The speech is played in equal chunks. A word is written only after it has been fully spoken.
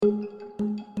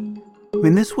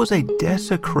mean, this was a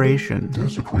desecration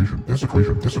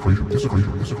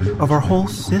of our whole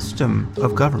system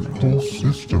of government.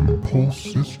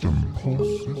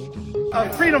 A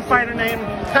freedom fighter named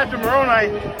Patrick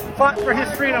Moroni fought for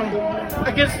his freedom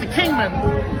against the Kingmen.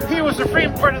 He was the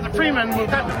part of the Freeman movement.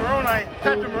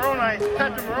 Patrick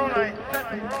Moroni.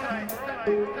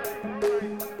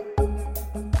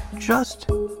 Just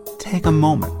take a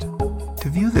moment to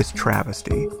view this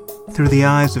travesty through the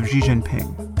eyes of Xi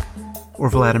Jinping, or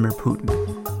Vladimir Putin,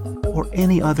 or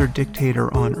any other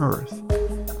dictator on earth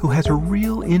who has a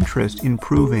real interest in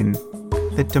proving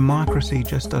that democracy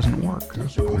just doesn't work.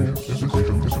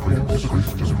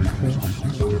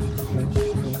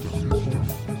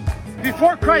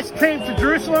 Before Christ came to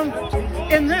Jerusalem,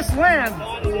 in this land,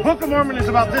 the Book of Mormon is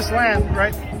about this land,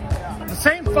 right? The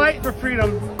same fight for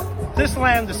freedom, this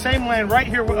land, the same land right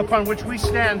here upon which we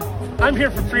stand. I'm here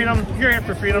for freedom, you're here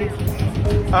for freedom.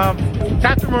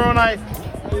 Patrick Moroni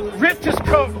ripped his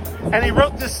coat and he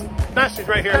wrote this message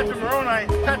right here. Patrick Moroni.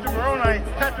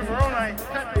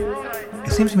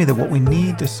 It seems to me that what we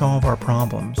need to solve our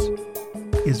problems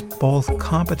is both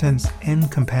competence and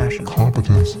compassion.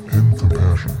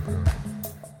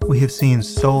 We have seen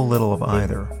so little of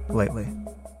either lately.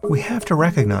 We have to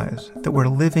recognize that we're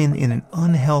living in an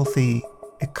unhealthy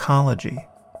ecology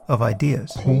of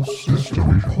ideas.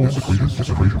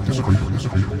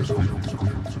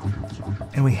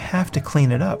 And we have to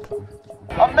clean it up.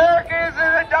 America is in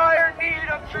a dire need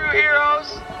of true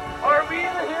heroes. Are we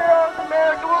the heroes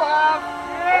America will have?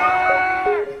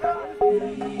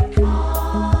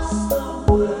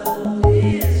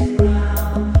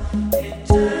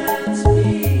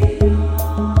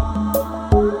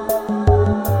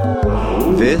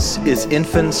 This is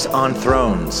Infants on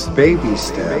Thrones. Baby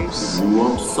steps. You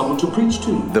want someone to preach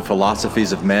to? The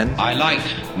philosophies of men. I like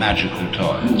magical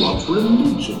toys. You want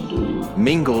religion, do you?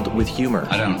 Mingled with humor.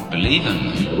 I don't believe in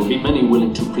them. There will be many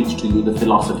willing to preach to you the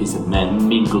philosophies of men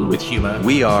mingled with humor.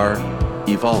 We are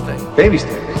evolving. Baby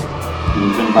steps.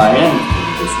 You can buy anything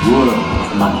in this world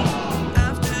of money.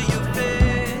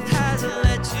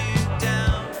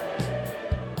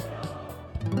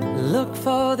 Look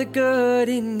for the good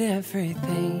in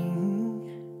everything.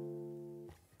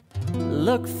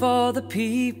 Look for the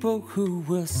people who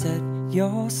will set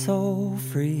your soul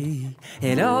free.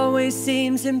 It always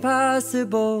seems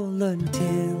impossible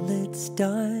until it's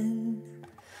done.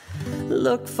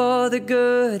 Look for the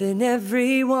good in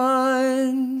everyone.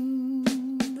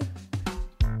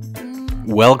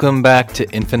 Welcome back to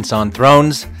Infants on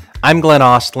Thrones. I'm Glenn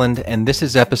Ostland, and this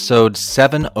is episode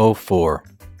 704.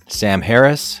 Sam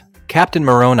Harris, Captain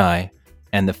Moroni,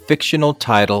 and the fictional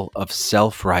title of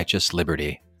Self-Righteous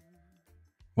Liberty.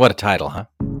 What a title, huh?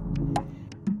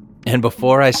 And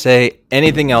before I say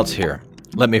anything else here,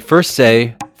 let me first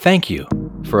say thank you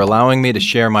for allowing me to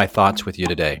share my thoughts with you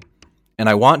today. And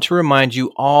I want to remind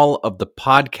you all of the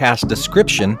podcast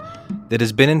description that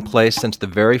has been in place since the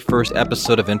very first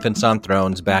episode of Infants on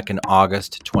Thrones back in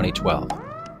August 2012.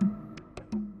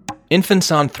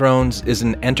 Infants on Thrones is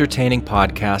an entertaining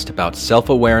podcast about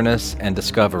self-awareness and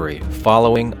discovery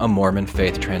following a Mormon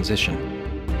faith transition.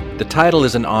 The title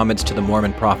is an homage to the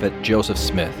Mormon prophet Joseph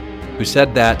Smith, who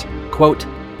said that, quote,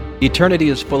 "Eternity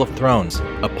is full of thrones,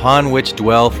 upon which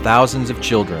dwell thousands of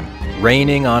children,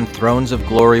 reigning on thrones of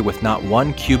glory with not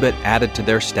one cubit added to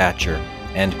their stature,"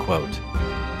 end quote.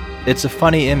 It's a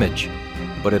funny image,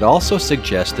 but it also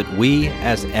suggests that we,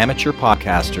 as amateur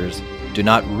podcasters, do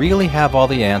not really have all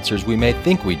the answers we may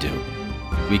think we do.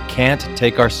 We can't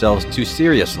take ourselves too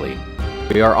seriously.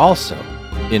 We are also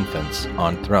infants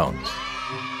on thrones.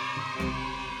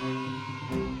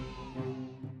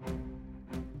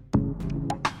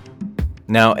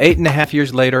 Now, 8.5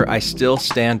 years later, I still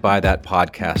stand by that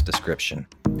podcast description.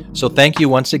 So thank you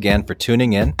once again for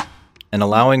tuning in and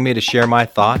allowing me to share my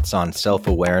thoughts on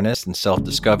self-awareness and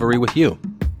self-discovery with you.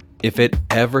 If it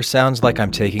ever sounds like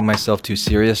I'm taking myself too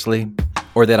seriously,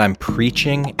 or that I'm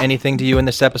preaching anything to you in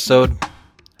this episode,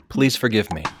 please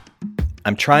forgive me.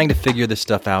 I'm trying to figure this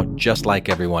stuff out just like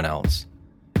everyone else.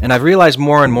 And I've realized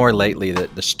more and more lately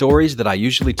that the stories that I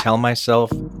usually tell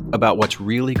myself about what's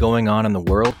really going on in the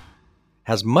world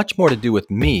has much more to do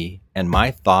with me and my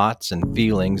thoughts and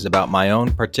feelings about my own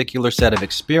particular set of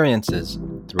experiences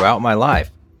throughout my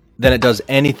life than it does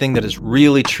anything that is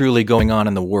really truly going on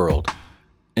in the world.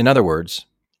 In other words,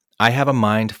 I have a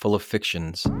mind full of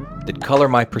fictions that color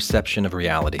my perception of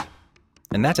reality.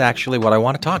 And that's actually what I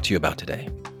want to talk to you about today.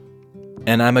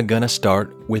 And I'm gonna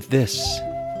start with this.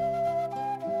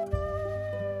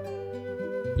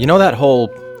 You know that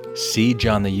whole siege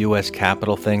on the U.S.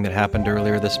 Capitol thing that happened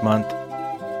earlier this month?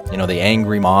 You know, the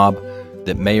angry mob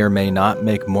that may or may not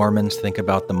make Mormons think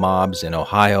about the mobs in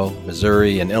Ohio,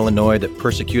 Missouri, and Illinois that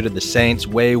persecuted the saints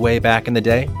way, way back in the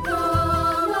day?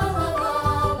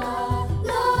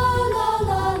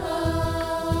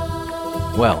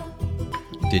 Well,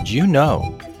 did you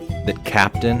know that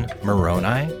Captain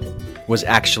Moroni was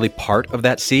actually part of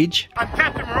that siege? I'm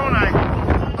Captain Moroni.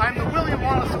 I'm the William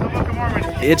Wallace of the Book of Mormon.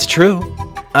 It's true.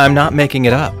 I'm not making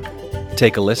it up.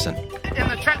 Take a listen.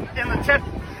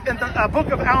 In the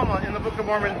Book of Alma, in the Book of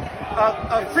Mormon,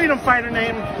 a freedom fighter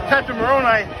named Captain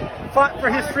Moroni fought for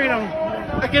his freedom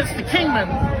against the Kingmen.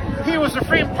 He was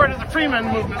part of the Freeman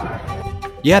movement.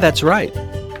 Yeah, that's right.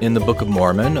 In the Book of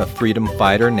Mormon, a freedom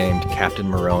fighter named Captain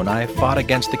Moroni fought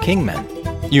against the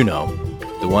Kingmen. You know,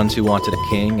 the ones who wanted a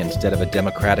king instead of a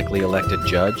democratically elected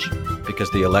judge because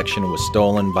the election was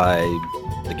stolen by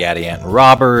the Gadianton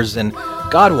robbers, and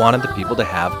God wanted the people to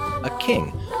have a king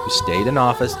who stayed in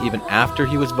office even after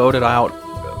he was voted out,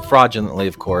 fraudulently,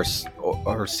 of course,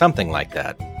 or something like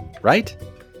that, right?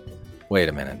 Wait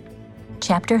a minute.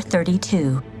 Chapter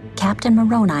 32, Captain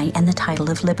Moroni and the Title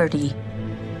of Liberty.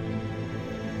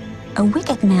 A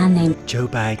wicked man named Joe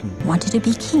Biden wanted to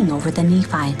be king over the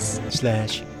Nephites.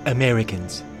 /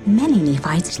 Americans. Many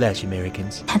Nephites /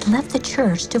 Americans had left the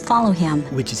church to follow him.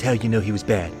 Which is how you know he was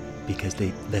bad, because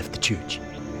they left the church.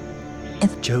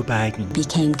 If Joe Biden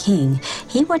became king,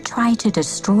 he would try to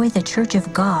destroy the Church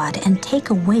of God and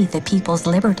take away the people's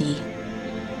liberty.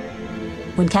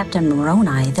 When Captain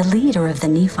Moroni, the leader of the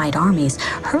Nephite armies,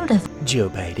 heard of Joe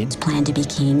Biden's plan to be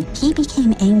king, he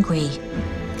became angry.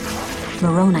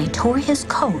 Moroni tore his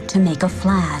coat to make a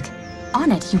flag.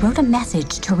 On it, he wrote a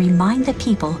message to remind the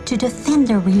people to defend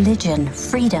their religion,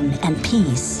 freedom, and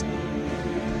peace.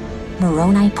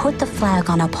 Moroni put the flag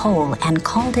on a pole and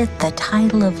called it the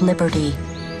Title of Liberty.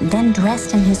 Then,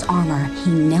 dressed in his armor,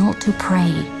 he knelt to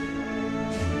pray.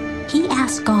 He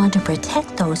asked God to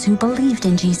protect those who believed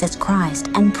in Jesus Christ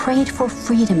and prayed for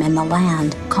freedom in the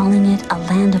land, calling it a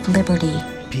land of liberty.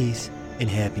 Peace and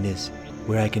happiness,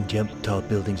 where I can jump tall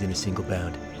buildings in a single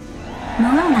bound.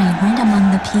 Moroni went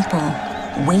among the people.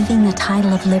 Waving the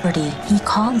Title of Liberty, he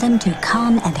called them to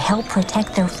come and help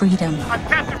protect their freedom. I'm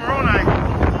Captain Moroni.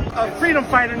 A freedom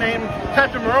fighter named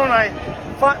Captain Moroni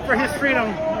fought for his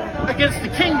freedom against the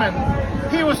Kingmen.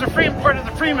 He was part of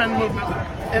the Freeman movement.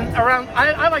 And around,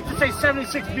 I like to say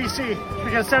 76 BC,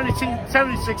 because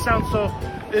 76 sounds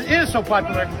it is so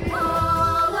popular.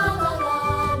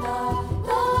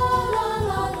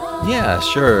 Yeah,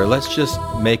 sure. Let's just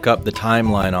make up the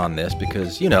timeline on this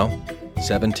because,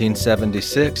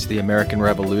 1776, the American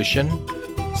Revolution,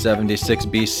 76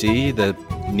 BC, the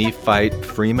Nephite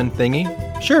Freeman thingy.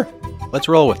 Sure, let's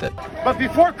roll with it. But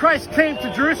before Christ came to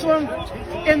Jerusalem,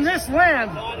 in this land,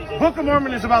 Book of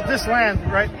Mormon is about this land,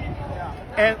 right?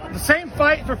 And the same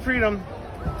fight for freedom,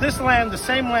 this land, the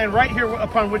same land right here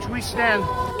upon which we stand.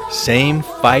 Same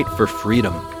fight for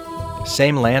freedom.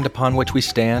 Same land upon which we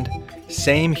stand.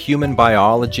 Same human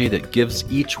biology that gives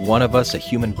each one of us a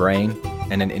human brain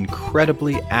and an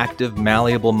incredibly active,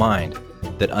 malleable mind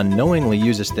that unknowingly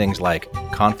uses things like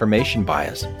confirmation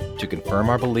bias to confirm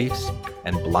our beliefs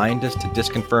and blind us to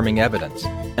disconfirming evidence,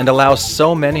 and allows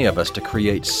so many of us to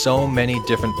create so many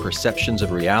different perceptions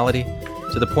of reality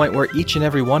to the point where each and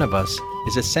every one of us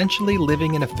is essentially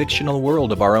living in a fictional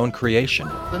world of our own creation.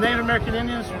 The Native American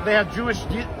Indians, they have Jewish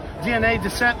DNA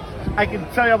descent. I can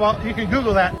tell you about, you can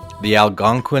Google that. The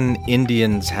Algonquin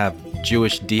Indians have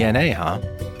Jewish DNA, huh?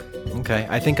 Okay,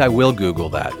 I think I will Google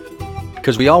that.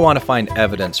 Because we all want to find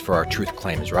evidence for our truth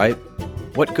claims, right?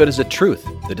 What good is a truth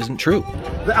that isn't true?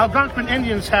 The Algonquin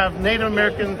Indians have Native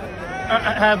American,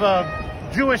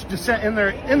 Jewish descent in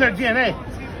their DNA.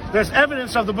 There's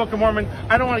evidence of the Book of Mormon.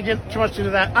 I don't want to get too much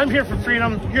into that. I'm here for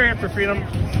freedom. You're here for freedom.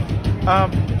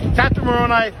 Captain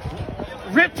Moroni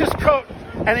ripped his coat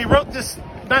and he wrote this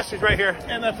message right here.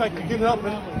 And if I could get it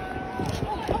open.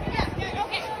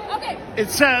 Okay. It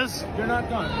says, "You're not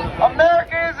done.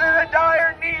 America is in a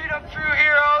dire need of true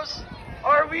heroes.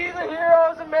 Are we the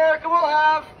heroes America will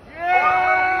have?"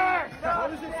 Yeah!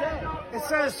 What does it say? It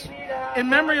says, "In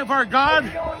memory of our God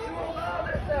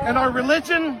and our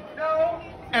religion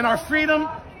and our freedom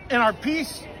and our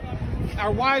peace,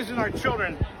 our wives and our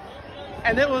children."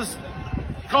 And it was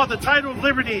called the Title of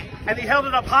Liberty, and he held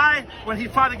it up high when he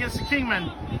fought against the Kingmen.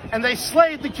 And they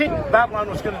slayed the king. Babylon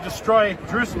was going to destroy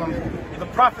Jerusalem. The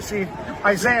prophecy,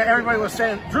 Isaiah, everybody was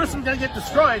saying, Jerusalem's going to get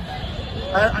destroyed.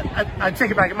 I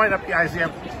take it back, it might not be Isaiah.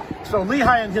 So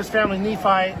Lehi and his family,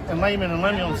 Nephi and Laman and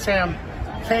Lemuel and Sam,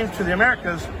 came to the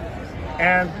Americas,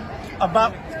 and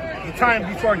about the time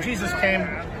before Jesus came,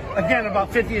 again about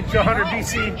 50 to 100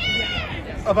 BC,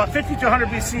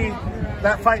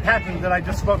 that fight happened that I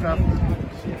just spoke of.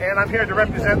 and I'm here to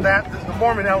represent that, the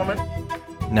Mormon element.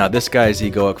 Now, this guy's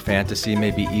egoic fantasy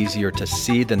may be easier to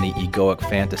see than the egoic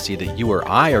fantasy that you or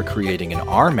I are creating in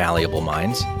our malleable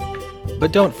minds.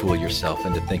 But don't fool yourself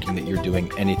into thinking that you're doing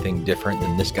anything different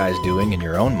than this guy's doing in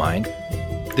your own mind.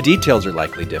 The details are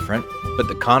likely different, but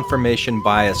the confirmation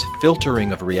bias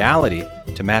filtering of reality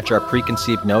to match our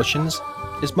preconceived notions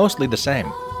is mostly the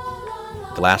same.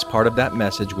 The last part of that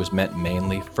message was meant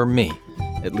mainly for me.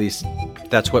 At least,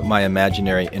 that's what my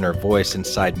imaginary inner voice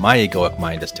inside my egoic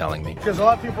mind is telling me. Because a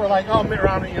lot of people are like, oh, Mitt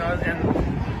Romney, and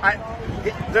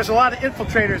there's a lot of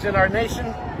infiltrators in our nation,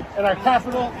 in our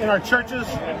capital, in our churches.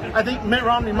 I think Mitt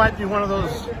Romney might be one of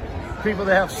those people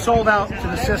that have sold out to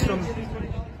the system.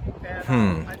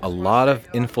 A lot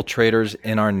of infiltrators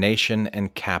in our nation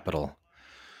and capital.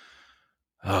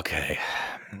 Okay,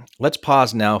 let's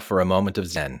pause now for a moment of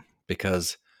zen,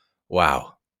 because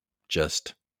wow,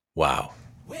 just wow.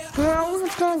 I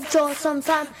was going to George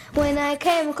sometime when I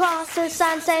came across the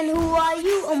sign saying, who are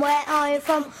you and where are you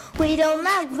from? We don't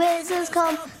like visitors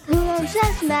come. Who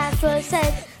says master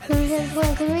said, who says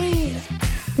one can read?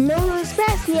 No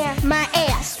respect, yeah, my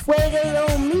ass, wiggle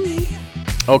on me.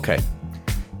 Okay,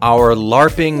 our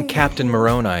LARPing Captain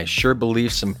Moroni sure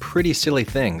believes some pretty silly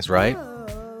things, right?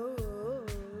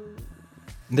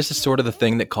 This is sort of the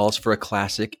thing that calls for a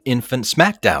classic infant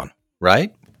smackdown,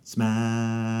 right?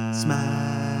 Smack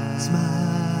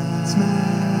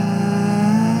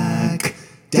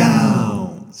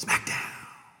down.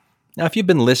 Now, if you've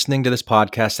been listening to this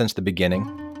podcast since the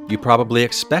beginning, you probably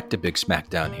expect a big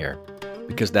smackdown here,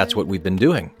 because that's what we've been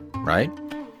doing, right?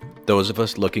 Those of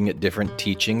us looking at different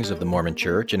teachings of the Mormon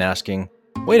Church and asking,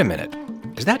 wait a minute,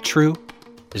 is that true?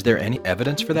 Is there any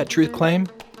evidence for that truth claim?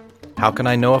 How can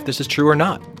I know if this is true or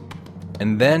not?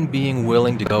 And then being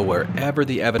willing to go wherever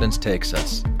the evidence takes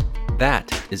us.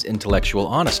 That is intellectual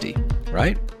honesty,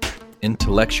 right?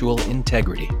 Intellectual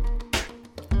integrity.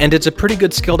 And it's a pretty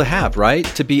good skill to have, right?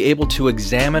 To be able to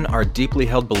examine our deeply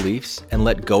held beliefs and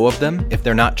let go of them if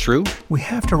they're not true. We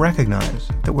have to recognize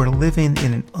that we're living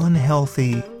in an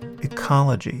unhealthy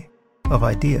ecology of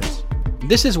ideas.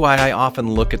 This is why I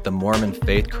often look at the Mormon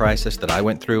faith crisis that I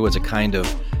went through as a kind of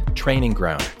training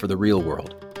ground for the real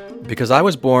world. Because I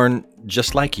was born,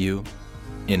 just like you,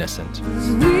 innocent.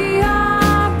 We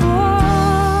are born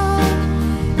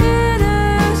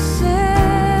innocent.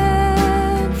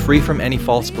 Free from any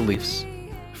false beliefs.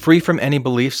 Free from any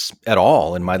beliefs at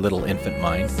all in my little infant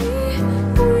mind.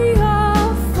 We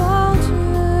are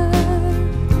faltered.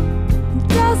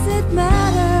 Does it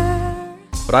matter?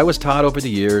 But I was taught over the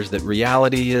years that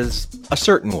reality is a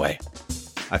certain way.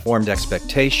 I formed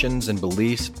expectations and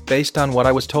beliefs based on what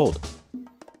I was told.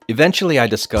 Eventually, I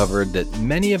discovered that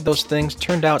many of those things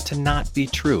turned out to not be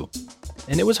true,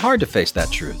 and it was hard to face that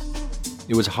truth.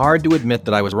 It was hard to admit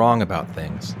that I was wrong about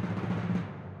things.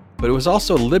 But it was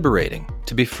also liberating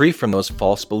to be free from those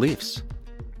false beliefs.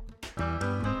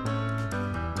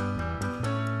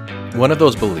 One of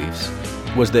those beliefs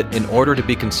was that in order to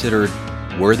be considered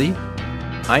worthy,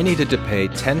 I needed to pay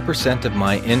 10% of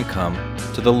my income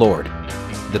to the Lord,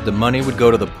 that the money would go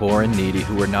to the poor and needy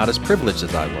who were not as privileged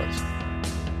as I was.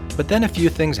 But then a few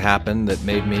things happened that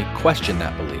made me question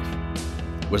that belief.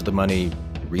 Was the money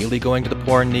really going to the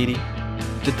poor and needy?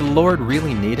 Did the Lord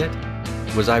really need it?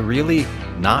 Was I really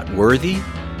not worthy,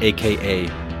 aka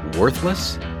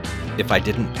worthless, if I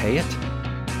didn't pay it?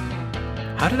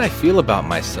 How did I feel about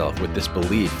myself with this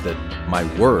belief that my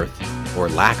worth, or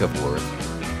lack of worth,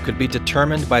 could be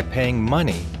determined by paying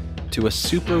money to a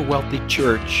super wealthy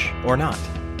church or not?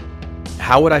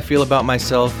 How would I feel about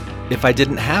myself if I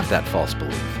didn't have that false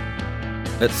belief?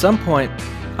 At some point,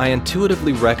 I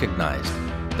intuitively recognized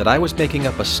that I was making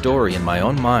up a story in my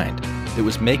own mind that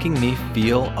was making me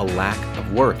feel a lack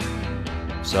of worth.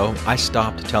 So I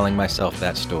stopped telling myself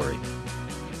that story.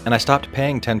 And I stopped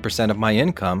paying 10% of my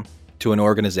income to an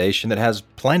organization that has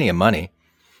plenty of money,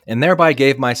 and thereby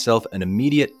gave myself an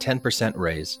immediate 10%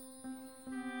 raise.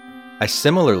 I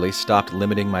similarly stopped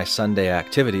limiting my Sunday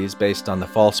activities based on the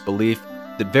false belief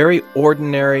that very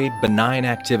ordinary, benign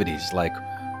activities like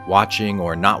watching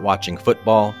or not watching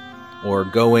football, or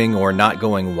going or not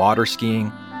going water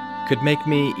skiing, could make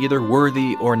me either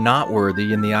worthy or not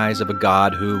worthy in the eyes of a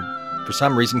God who, for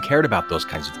some reason, cared about those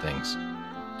kinds of things.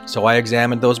 So I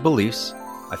examined those beliefs,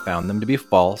 I found them to be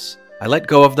false, I let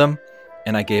go of them,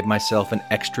 and I gave myself an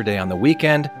extra day on the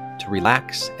weekend to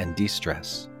relax and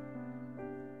de-stress.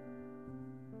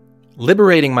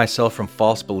 Liberating myself from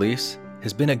false beliefs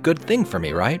has been a good thing for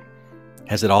me, right?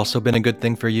 Has it also been a good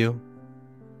thing for you?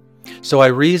 So I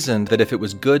reasoned that if it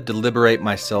was good to liberate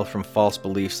myself from false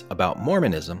beliefs about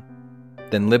Mormonism,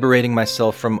 then liberating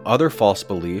myself from other false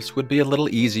beliefs would be a little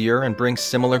easier and bring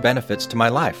similar benefits to my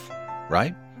life,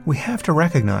 right? We have to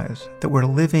recognize that we're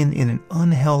living in an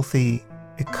unhealthy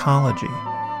ecology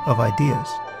of ideas.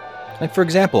 Like, for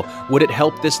example, would it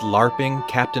help this LARPing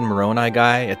Captain Moroni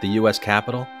guy at the U.S.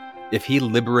 Capitol if he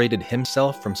liberated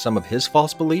himself from some of his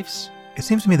false beliefs? It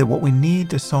seems to me that what we need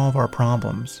to solve our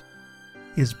problems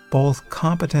is both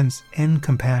competence and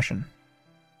compassion.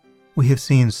 We have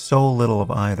seen so little of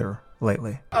either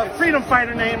lately. A freedom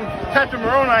fighter named Captain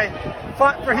Moroni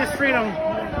fought for his freedom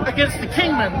against the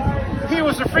Kingmen. He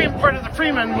was part of the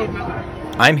Freeman movement.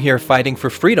 I'm here fighting for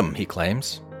freedom, he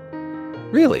claims.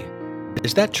 Really?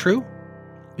 Is that true?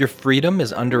 Your freedom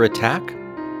is under attack?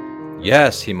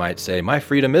 Yes, he might say, my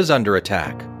freedom is under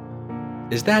attack.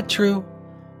 Is that true?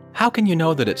 How can you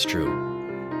know that it's true?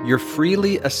 You're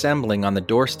freely assembling on the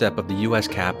doorstep of the U.S.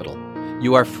 Capitol.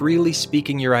 You are freely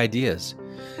speaking your ideas.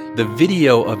 The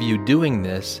video of you doing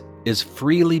this is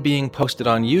freely being posted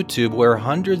on YouTube, where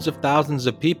hundreds of thousands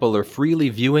of people are freely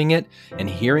viewing it and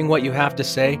hearing what you have to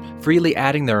say, freely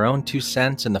adding their own 2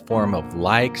 cents in the form of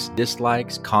likes,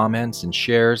 dislikes, comments, and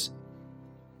shares.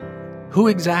 Who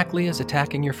exactly is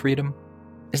attacking your freedom?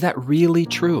 Is that really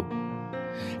true?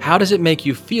 How does it make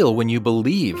you feel when you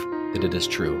believe that it is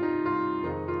true?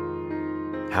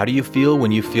 How do you feel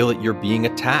when you feel that you're being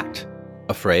attacked?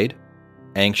 Afraid?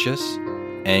 Anxious?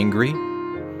 Angry?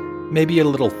 Maybe a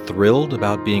little thrilled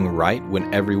about being right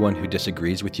when everyone who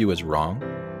disagrees with you is wrong?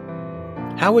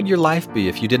 How would your life be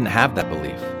if you didn't have that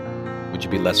belief? Would you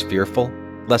be less fearful,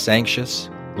 less anxious,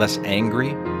 less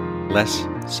angry, less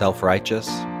self-righteous?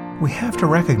 We have to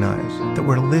recognize that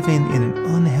we're living in an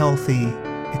unhealthy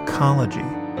ecology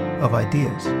of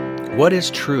ideas. What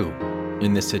is true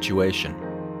in this situation?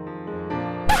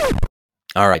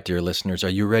 All right, dear listeners, are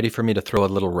you ready for me to throw a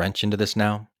little wrench into this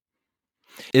now?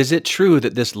 Is it true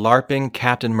that this LARPing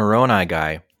Captain Moroni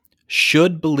guy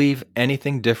should believe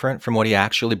anything different from what he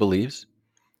actually believes?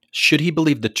 Should he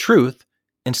believe the truth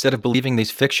instead of believing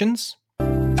these fictions?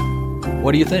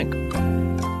 What do you think?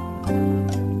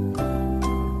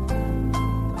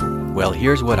 Well,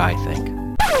 here's what I think.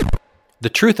 The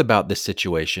truth about this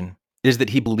situation is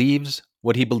that he believes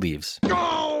what he believes.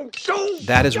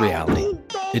 That is reality.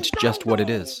 It's just what it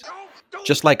is.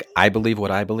 Just like I believe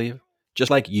what I believe. Just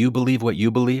like you believe what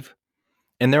you believe.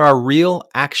 And there are real,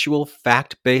 actual,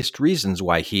 fact-based reasons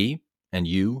why he and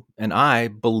you and I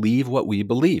believe what we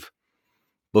believe.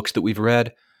 Books that we've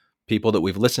read, people that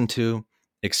we've listened to,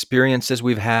 experiences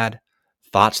we've had,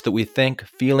 thoughts that we think,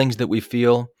 feelings that we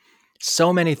feel.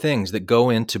 So many things that go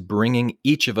into bringing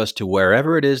each of us to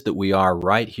wherever it is that we are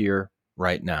right here,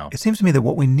 right now. It seems to me that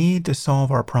what we need to solve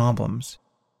our problems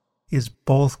is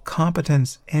both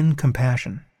competence and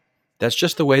compassion. That's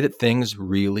just the way that things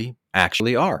really,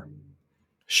 actually are.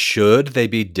 Should they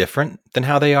be different than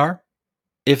how they are?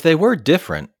 If they were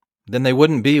different, then they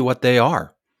wouldn't be what they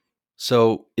are.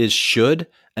 So is should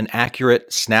an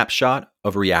accurate snapshot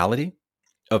of reality,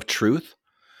 of truth?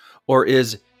 Or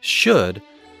is should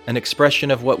an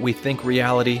expression of what we think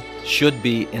reality should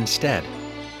be instead?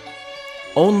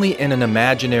 Only in an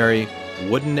imaginary,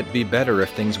 wouldn't it be better if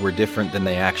things were different than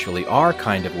they actually are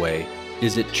kind of way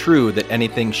is it true that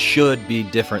anything should be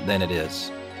different than it is.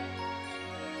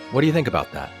 What do you think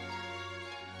about that?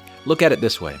 Look at it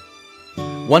this way.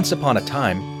 Once upon a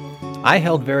time, I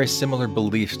held very similar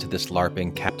beliefs to this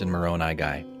LARPing Captain Moroni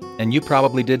guy, and you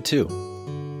probably did too.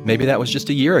 Maybe that was just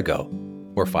a year ago,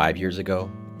 or 5 years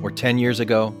ago, or 10 years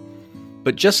ago.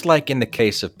 But just like in the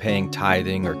case of paying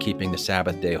tithing or keeping the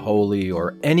Sabbath day holy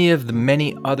or any of the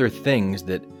many other things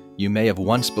that you may have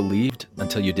once believed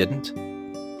until you didn't,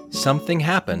 something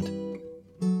happened.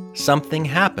 Something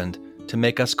happened to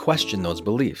make us question those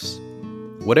beliefs.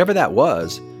 Whatever that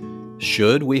was,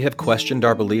 should we have questioned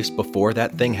our beliefs before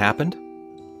that thing happened?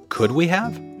 Could we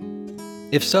have?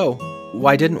 If so,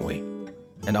 why didn't we?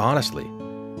 And honestly,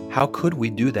 how could we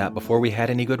do that before we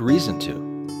had any good reason to?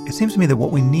 It seems to me that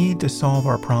what we need to solve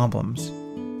our problems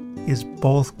is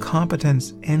both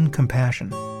competence and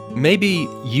compassion. Maybe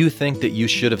you think that you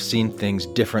should have seen things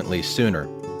differently sooner.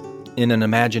 In an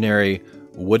imaginary,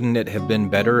 wouldn't it have been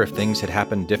better if things had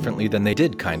happened differently than they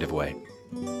did kind of way.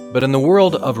 But in the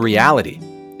world of reality,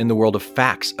 in the world of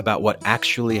facts about what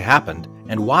actually happened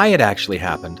and why it actually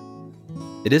happened,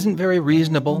 it isn't very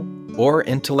reasonable or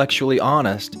intellectually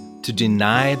honest to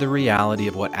deny the reality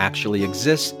of what actually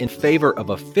exists in favor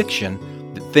of a fiction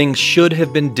that things should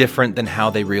have been different than how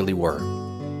they really were,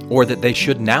 or that they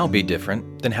should now be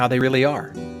different than how they really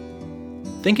are.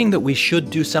 Thinking that we should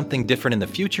do something different in the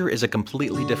future is a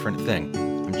completely different thing.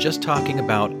 I'm just talking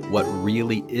about what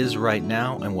really is right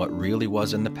now and what really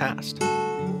was in the past.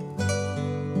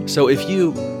 So if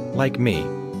you, like me,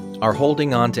 are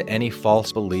holding on to any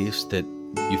false beliefs that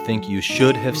you think you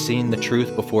should have seen the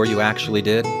truth before you actually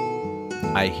did,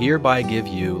 I hereby give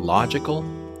you logical,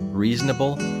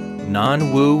 reasonable,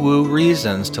 non-woo-woo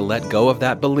reasons to let go of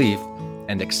that belief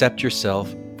and accept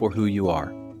yourself for who you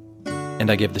are. And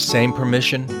I give the same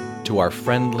permission to our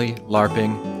friendly,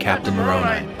 LARPing Captain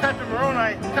Moroni. Captain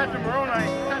Moroni, Captain Moroni,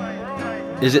 Captain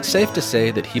Moroni. Is it safe to say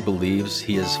that he believes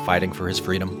he is fighting for his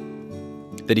freedom?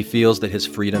 That he feels that his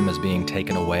freedom is being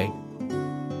taken away?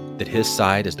 That his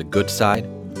side is the good side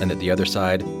and that the other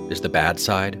side is the bad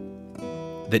side?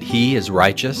 That he is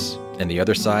righteous and the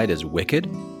other side is wicked?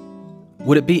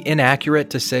 Would it be inaccurate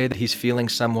to say that he's feeling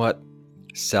somewhat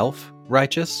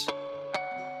self-righteous?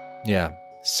 Yeah,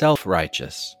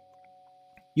 self-righteous.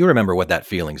 You remember what that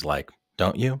feeling's like,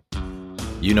 don't you?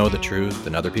 You know the truth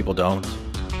and other people don't.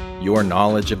 Your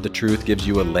knowledge of the truth gives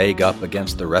you a leg up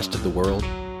against the rest of the world.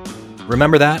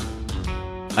 Remember that?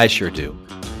 I sure do.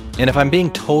 And if I'm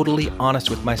being totally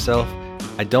honest with myself,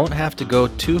 I don't have to go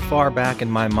too far back in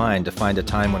my mind to find a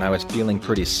time when I was feeling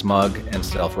pretty smug and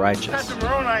self-righteous. Captain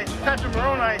Moroni, Captain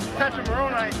Moroni, Captain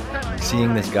Moroni, Captain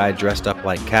Seeing this guy dressed up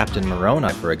like Captain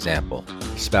Moroni, for example,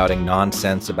 spouting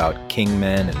nonsense about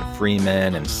kingmen and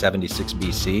freemen in 76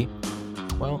 BC,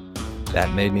 well,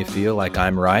 that made me feel like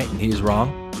I'm right and he's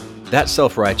wrong. That's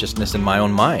self-righteousness in my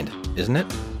own mind, isn't it?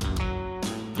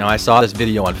 Now, I saw this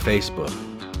video on Facebook.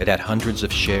 It had hundreds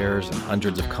of shares and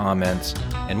hundreds of comments,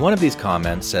 and one of these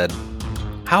comments said,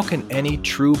 "How can any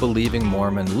true believing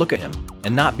Mormon look at him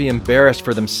and not be embarrassed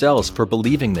for themselves for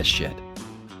believing this shit?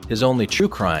 His only true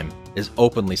crime is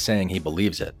openly saying he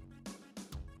believes it."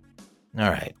 All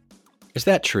right, is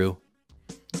that true?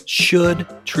 Should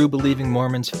true believing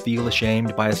Mormons feel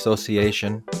ashamed by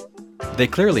association? They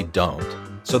clearly don't,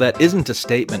 so that isn't a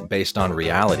statement based on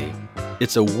reality.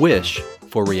 It's a wish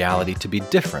for reality to be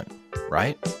different,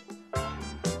 right?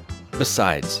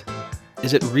 Besides,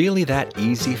 is it really that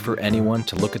easy for anyone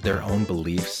to look at their own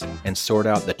beliefs and sort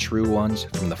out the true ones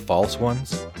from the false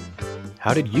ones?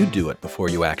 How did you do it before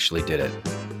you actually did it?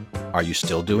 Are you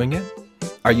still doing it?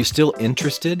 Are you still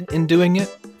interested in doing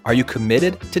it? Are you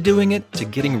committed to doing it, to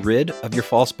getting rid of your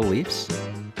false beliefs?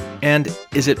 And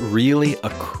is it really a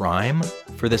crime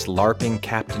for this LARPing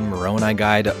Captain Moroni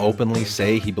guy to openly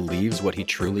say he believes what he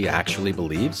truly actually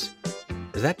believes?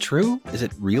 Is that true? Is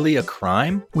it really a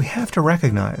crime? We have to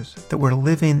recognize that we're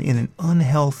living in an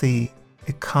unhealthy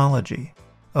ecology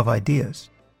of ideas.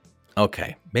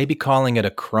 Okay, maybe calling it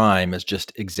a crime is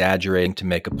just exaggerating to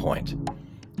make a point.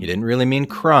 He didn't really mean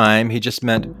crime, he just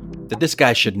meant that this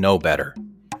guy should know better.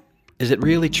 Is it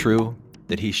really true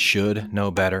that he should know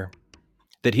better?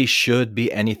 That he should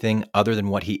be anything other than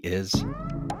what he is?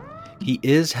 He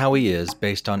is how he is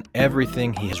based on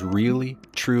everything he has really,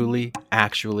 truly,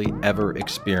 actually ever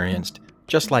experienced,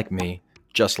 just like me,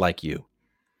 just like you.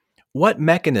 What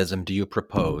mechanism do you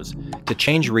propose to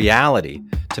change reality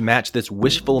to match this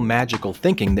wishful, magical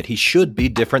thinking that he should be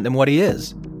different than what he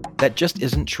is? That just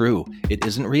isn't true. It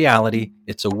isn't reality.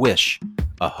 It's a wish,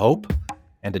 a hope,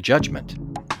 and a judgment.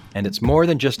 And it's more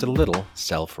than just a little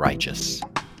self-righteous.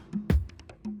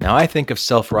 Now, I think of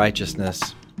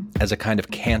self-righteousness as a kind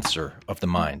of cancer of the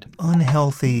mind.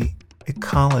 Unhealthy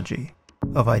ecology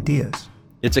of ideas.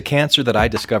 It's a cancer that I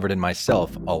discovered in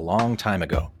myself a long time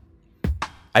ago.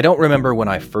 I don't remember when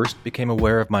I first became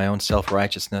aware of my own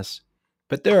self-righteousness,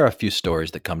 but there are a few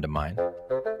stories that come to mind.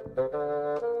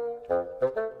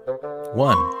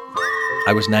 One,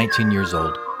 I was 19 years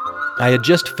old. I had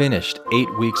just finished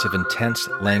 8 weeks of intense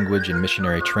language and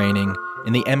missionary training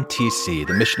in the MTC,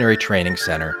 the Missionary Training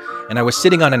Center, and I was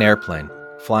sitting on an airplane,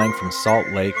 flying from Salt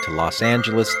Lake to Los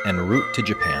Angeles en route to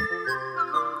Japan.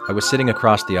 I was sitting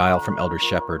across the aisle from Elder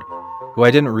Shepard, who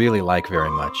I didn't really like very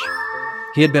much.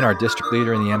 He had been our district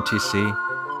leader in the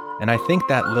MTC, and I think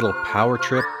that little power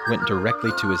trip went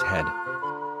directly to his head.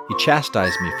 He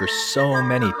chastised me for so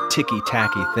many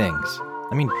ticky-tacky things.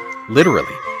 I mean,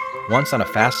 literally. Once on a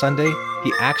fast Sunday,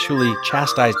 he actually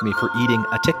chastised me for eating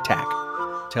a Tic Tac,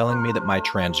 telling me that my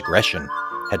transgression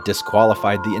had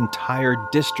disqualified the entire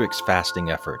district's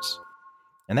fasting efforts.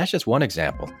 And that's just one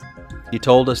example. He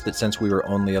told us that since we were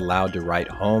only allowed to write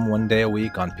home one day a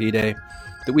week on P-Day,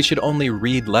 that we should only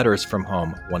read letters from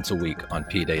home once a week on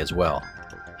P-Day as well.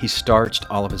 He starched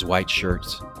all of his white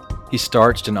shirts. He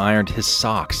starched and ironed his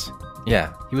socks.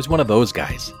 Yeah, he was one of those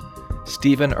guys.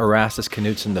 Stephen Erastus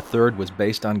Knudsen III was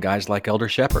based on guys like Elder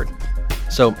Shepard.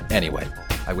 So anyway,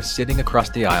 I was sitting across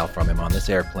the aisle from him on this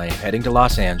airplane heading to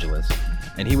Los Angeles,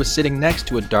 and he was sitting next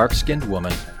to a dark-skinned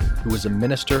woman who was a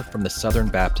minister from the Southern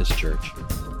Baptist Church.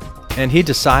 And he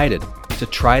decided to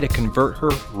try to convert her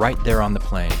right there on the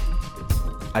plane.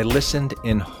 I listened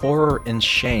in horror and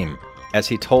shame as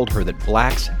he told her that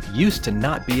blacks used to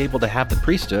not be able to have the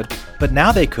priesthood, but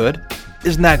now they could.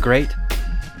 Isn't that great?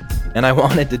 And I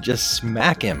wanted to just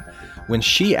smack him when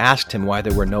she asked him why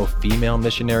there were no female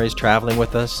missionaries traveling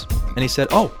with us. And he said,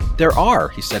 "Oh, there are,"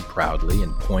 he said proudly,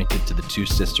 and pointed to the two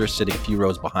sisters sitting a few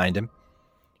rows behind him.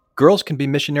 "Girls can be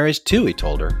missionaries too," he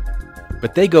told her,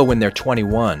 "but they go when they're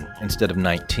 21 instead of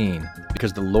 19,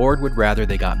 because the Lord would rather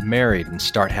they got married and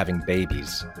start having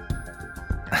babies."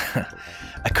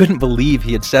 I couldn't believe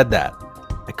he had said that.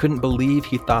 I couldn't believe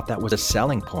he thought that was a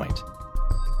selling point.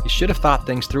 He should have thought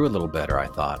things through a little better, I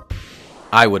thought.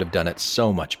 I would have done it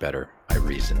so much better, I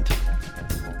reasoned.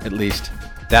 At least,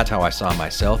 that's how I saw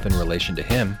myself in relation to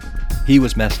him. He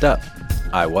was messed up.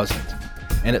 I wasn't.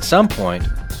 And at some point,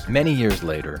 many years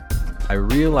later, I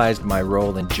realized my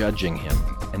role in judging him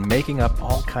and making up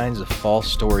all kinds of false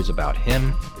stories about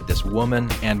him, this woman,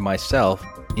 and myself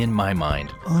in my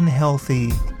mind.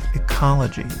 Unhealthy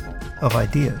ecology of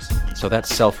ideas. So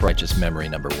that's self-righteous memory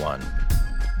number 1.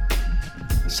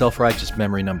 Self-righteous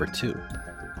memory number 2.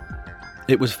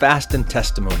 It was Fast and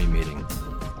Testimony meeting,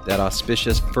 that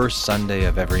auspicious first Sunday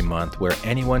of every month where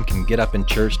anyone can get up in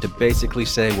church to basically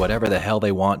say whatever the hell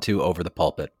they want to over the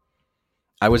pulpit.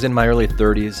 I was in my early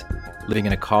 30s, living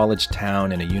in a college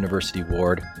town in a university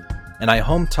ward, and I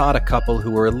home-taught a couple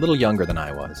who were a little younger than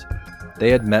I was. They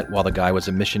had met while the guy was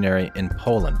a missionary in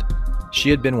Poland. She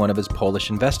had been one of his Polish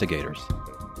investigators.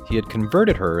 He had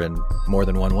converted her in more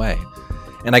than one way.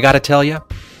 And I gotta tell you,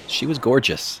 she was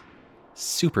gorgeous.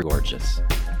 Super gorgeous.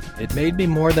 It made me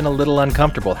more than a little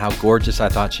uncomfortable how gorgeous I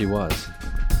thought she was.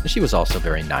 She was also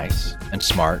very nice and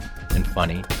smart and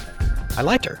funny. I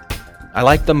liked her. I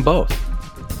liked them both.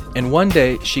 And one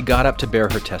day, she got up to bear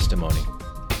her testimony.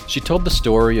 She told the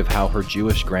story of how her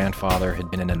Jewish grandfather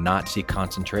had been in a Nazi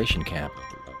concentration camp,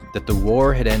 that the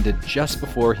war had ended just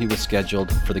before he was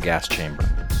scheduled for the gas chamber,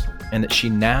 and that she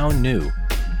now knew,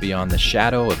 beyond the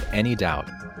shadow of any doubt,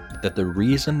 that the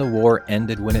reason the war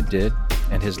ended when it did,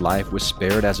 and his life was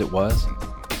spared as it was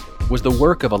the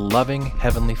work of a loving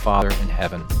Heavenly Father in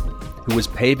heaven, who was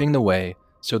paving the way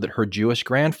so that her Jewish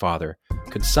grandfather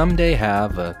could someday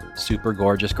have a super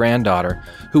gorgeous granddaughter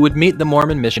who would meet the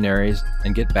Mormon missionaries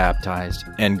and get baptized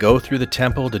and go through the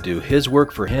temple to do his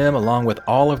work for him along with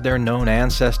all of their known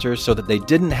ancestors so that they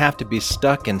didn't have to be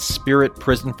stuck in spirit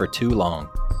prison for too long.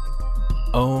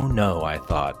 Oh no, I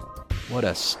thought. What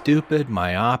a stupid,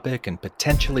 myopic, and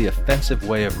potentially offensive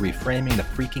way of reframing the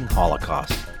freaking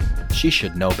Holocaust. She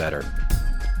should know better.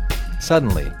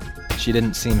 Suddenly, she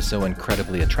didn't seem so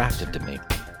incredibly attractive to me.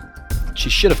 She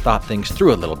should have thought things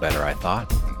through a little better, I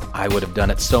thought. I would have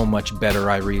done it so much better,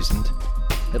 I reasoned.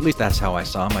 At least that's how I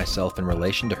saw myself in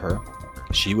relation to her.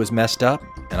 She was messed up,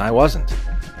 and I wasn't.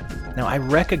 Now, I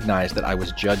recognized that I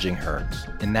was judging her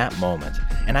in that moment,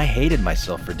 and I hated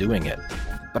myself for doing it.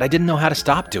 But I didn't know how to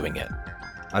stop doing it.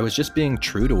 I was just being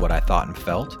true to what I thought and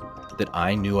felt, that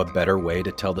I knew a better way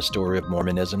to tell the story of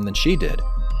Mormonism than she did.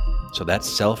 So that's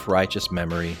self-righteous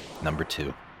memory number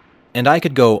 2. And I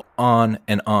could go on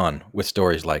and on with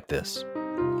stories like this.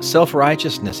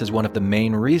 Self-righteousness is one of the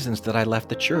main reasons that I left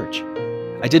the church.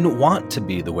 I didn't want to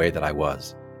be the way that I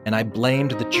was, and I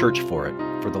blamed the church for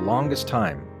it for the longest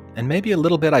time, and maybe a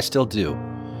little bit I still do.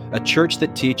 A church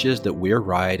that teaches that we're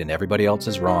right and everybody else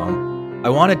is wrong. I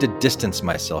wanted to distance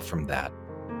myself from that.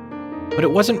 But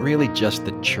it wasn't really just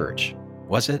the church,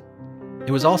 was it?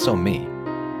 It was also me.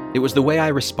 It was the way I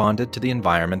responded to the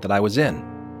environment that I was in.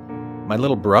 My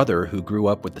little brother, who grew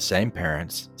up with the same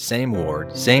parents, same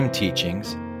ward, same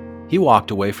teachings, he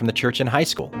walked away from the church in high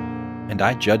school, and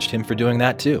I judged him for doing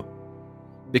that too.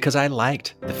 Because I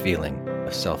liked the feeling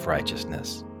of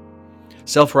self-righteousness.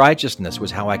 Self-righteousness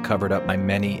was how I covered up my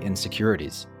many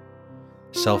insecurities.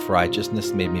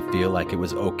 Self-righteousness made me feel like it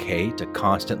was okay to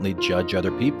constantly judge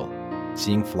other people,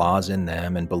 seeing flaws in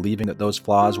them and believing that those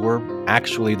flaws were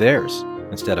actually theirs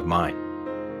instead of mine.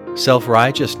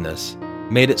 Self-righteousness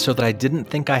made it so that I didn't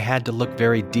think I had to look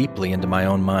very deeply into my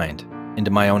own mind,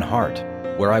 into my own heart,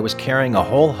 where I was carrying a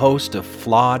whole host of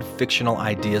flawed fictional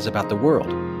ideas about the world.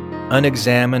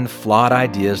 Unexamined, flawed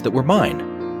ideas that were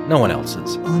mine, no one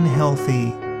else's.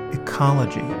 Unhealthy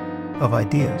ecology of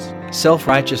ideas.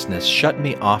 Self-righteousness shut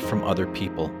me off from other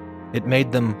people. It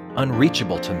made them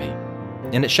unreachable to me.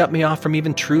 And it shut me off from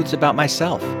even truths about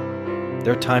myself.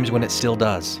 There are times when it still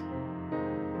does.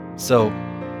 So,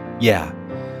 yeah,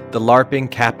 the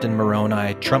LARPing Captain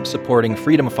Moroni, Trump-supporting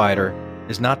freedom fighter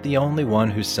is not the only one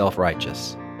who's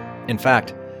self-righteous. In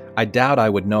fact, I doubt I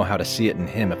would know how to see it in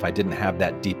him if I didn't have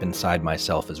that deep inside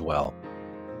myself as well.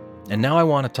 And now I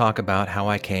want to talk about how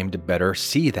I came to better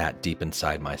see that deep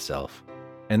inside myself,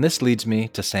 And this leads me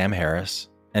to Sam Harris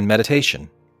and meditation,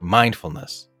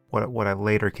 mindfulness. What I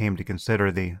later came to consider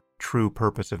the true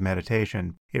purpose of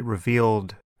meditation, it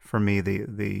revealed for me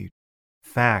the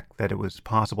fact that it was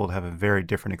possible to have a very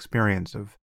different experience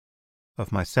of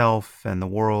myself and the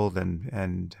world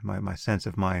and my sense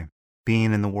of my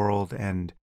being in the world,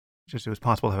 and just it was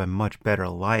possible to have a much better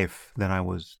life than I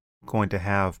was going to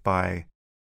have by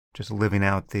just living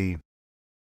out the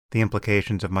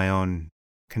implications of my own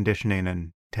conditioning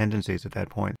and tendencies at that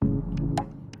point.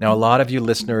 Now, a lot of you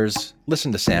listeners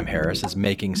listen to Sam Harris's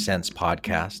Making Sense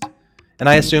podcast, and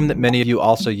I assume that many of you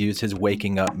also use his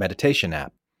Waking Up meditation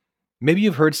app. Maybe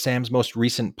you've heard Sam's most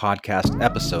recent podcast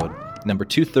episode, number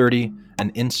 230,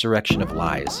 An Insurrection of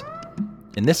Lies.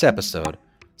 In this episode,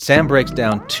 Sam breaks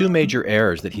down two major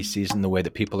errors that he sees in the way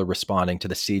that people are responding to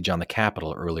the siege on the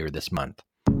Capitol earlier this month.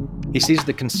 He sees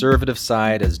the conservative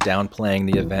side as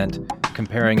downplaying the event,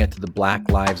 comparing it to the Black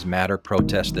Lives Matter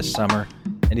protest this summer,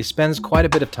 and he spends quite a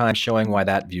bit of time showing why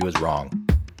that view is wrong.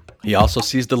 He also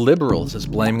sees the liberals as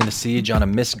blaming the siege on a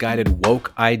misguided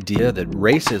woke idea that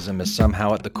racism is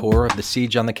somehow at the core of the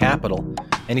siege on the Capitol,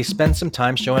 and he spends some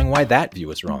time showing why that view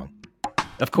is wrong.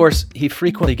 Of course, he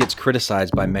frequently gets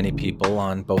criticized by many people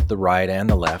on both the right and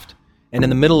the left, and in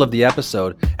the middle of the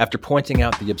episode, after pointing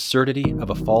out the absurdity of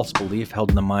a false belief held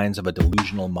in the minds of a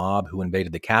delusional mob who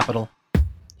invaded the Capitol,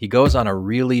 he goes on a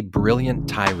really brilliant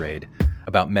tirade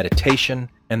about meditation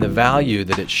and the value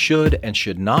that it should and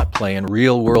should not play in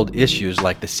real-world issues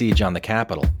like the siege on the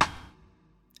Capitol.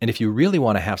 And if you really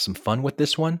want to have some fun with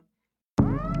this one,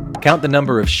 count the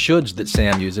number of shoulds that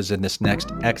Sam uses in this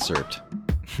next excerpt.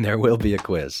 There will be a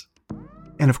quiz.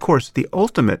 And of course, the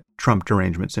ultimate Trump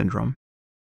derangement syndrome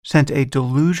sent a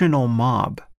delusional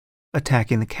mob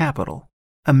attacking the Capitol,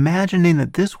 imagining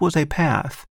that this was a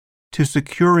path to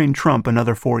securing Trump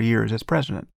another 4 years as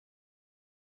president.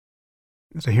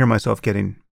 As I hear myself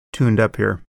getting tuned up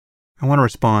here, I want to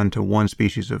respond to one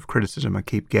species of criticism I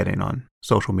keep getting on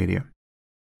social media.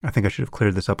 I think I should have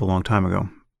cleared this up a long time ago,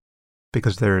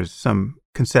 because there is some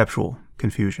conceptual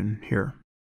confusion here.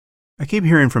 I keep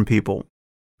hearing from people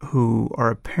who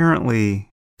are apparently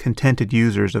contented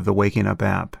users of the Waking Up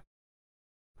app,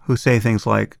 who say things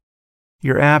like,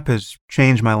 "Your app has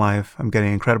changed my life, I'm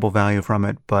getting incredible value from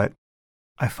it, but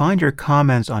I find your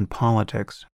comments on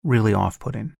politics really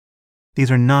off-putting.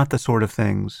 These are not the sort of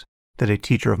things that a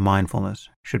teacher of mindfulness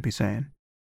should be saying."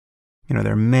 You know,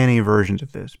 there are many versions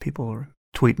of this. People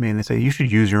tweet me and they say, "You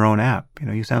should use your own app.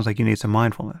 You sounds like you need some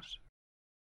mindfulness."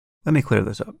 Let me clear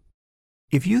this up.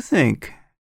 If you think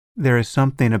there is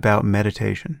something about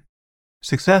meditation,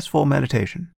 successful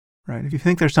meditation, right? If you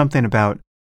think there's something about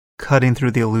cutting through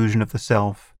the illusion of the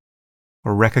self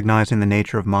or recognizing the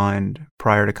nature of mind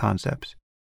prior to concepts,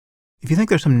 if you think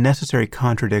there's some necessary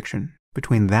contradiction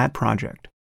between that project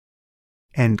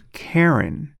and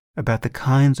caring about the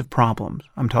kinds of problems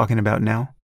I'm talking about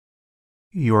now,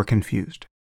 you're confused.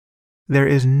 There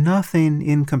is nothing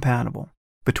incompatible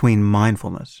between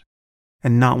mindfulness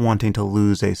and not wanting to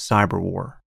lose a cyber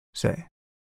war, say.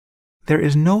 There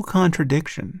is no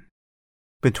contradiction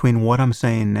between what I'm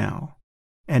saying now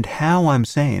and how I'm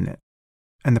saying it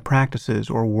and the practices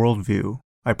or worldview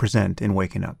I present in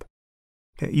Waking Up.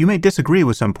 Okay, you may disagree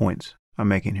with some points I'm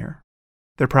making here.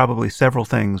 There are probably several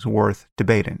things worth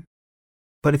debating.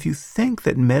 But if you think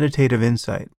that meditative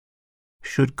insight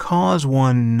should cause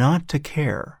one not to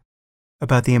care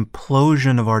about the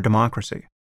implosion of our democracy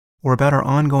or about our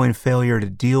ongoing failure to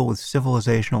deal with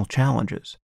civilizational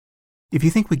challenges, if you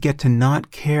think we get to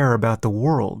not care about the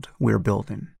world we're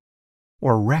building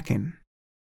or wrecking,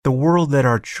 the world that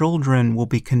our children will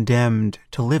be condemned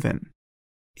to live in,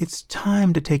 it's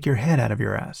time to take your head out of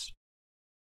your ass.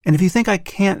 And if you think I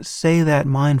can't say that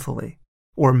mindfully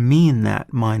or mean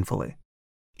that mindfully,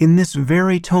 in this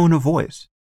very tone of voice,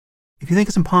 if you think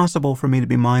it's impossible for me to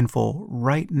be mindful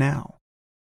right now,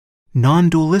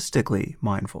 non-dualistically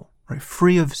mindful, right,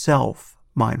 free of self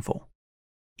mindful,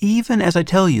 even as I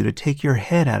tell you to take your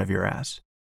head out of your ass,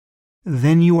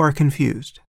 then you are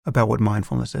confused about what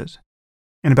mindfulness is,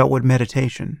 and about what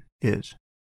meditation is,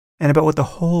 and about what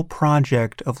the whole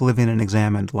project of living an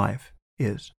examined life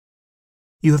is.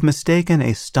 You have mistaken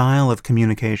a style of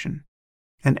communication,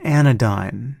 an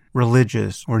anodyne,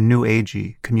 religious, or New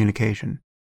Agey communication,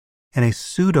 and a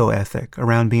pseudo-ethic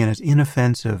around being as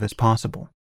inoffensive as possible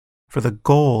for the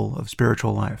goal of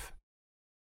spiritual life.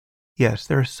 Yes,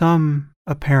 there are some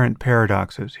apparent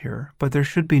paradoxes here, but there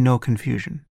should be no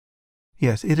confusion.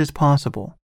 Yes, it is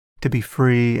possible to be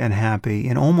free and happy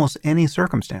in almost any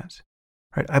circumstance.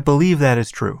 Right? I believe that is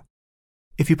true.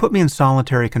 If you put me in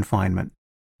solitary confinement,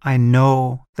 I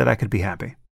know that I could be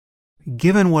happy.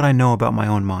 Given what I know about my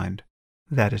own mind,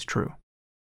 that is true.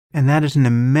 And that is an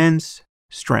immense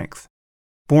strength,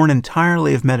 born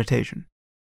entirely of meditation,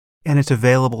 and it's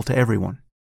available to everyone.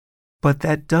 But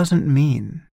that doesn't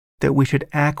mean that we should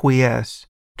acquiesce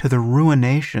to the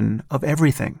ruination of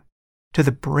everything, to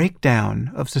the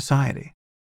breakdown of society.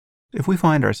 If we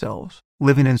find ourselves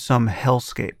living in some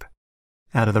hellscape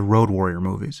out of the Road Warrior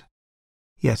movies,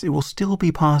 yes, it will still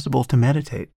be possible to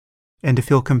meditate and to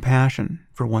feel compassion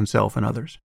for oneself and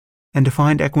others, and to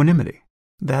find equanimity.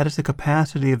 That is the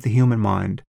capacity of the human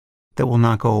mind that will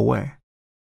not go away.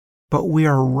 But we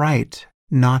are right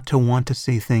not to want to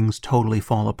see things totally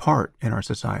fall apart in our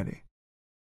society.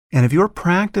 And if your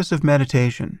practice of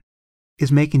meditation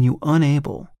is making you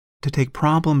unable to take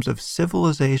problems of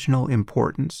civilizational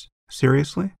importance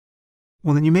seriously,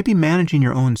 well, then you may be managing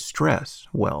your own stress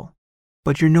well,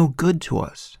 but you're no good to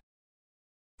us.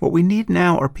 What we need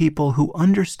now are people who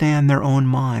understand their own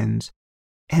minds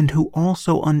and who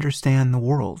also understand the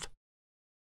world.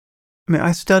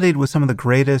 I studied with some of the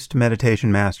greatest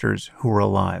meditation masters who were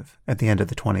alive at the end of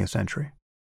the 20th century.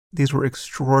 These were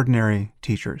extraordinary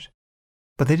teachers,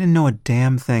 but they didn't know a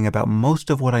damn thing about most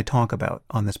of what I talk about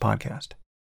on this podcast.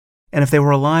 And if they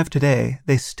were alive today,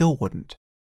 they still wouldn't.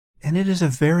 And it is a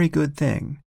very good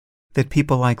thing that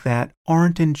people like that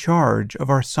aren't in charge of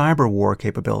our cyber war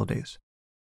capabilities,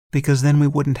 because then we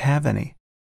wouldn't have any.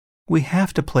 We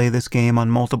have to play this game on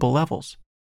multiple levels.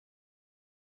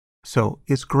 So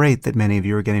it's great that many of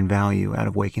you are getting value out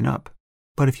of waking up.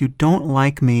 But if you don't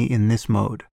like me in this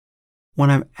mode, when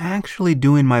I'm actually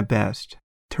doing my best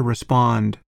to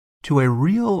respond to a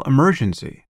real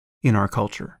emergency in our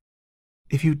culture,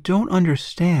 if you don't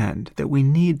understand that we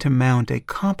need to mount a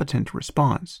competent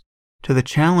response to the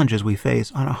challenges we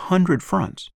face on 100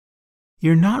 fronts,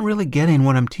 you're not really getting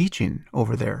what I'm teaching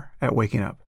over there at Waking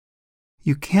Up.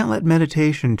 You can't let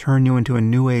meditation turn you into a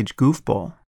New Age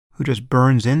goofball who just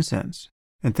burns incense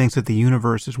and thinks that the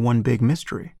universe is one big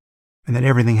mystery and that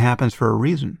everything happens for a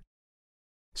reason.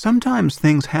 Sometimes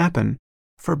things happen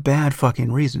for bad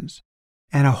fucking reasons,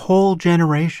 and a whole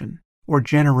generation or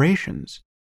generations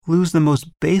lose the most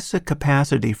basic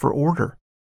capacity for order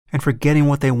and for getting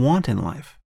what they want in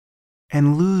life,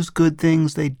 and lose good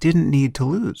things they didn't need to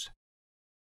lose.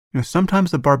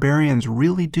 Sometimes the barbarians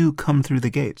really do come through the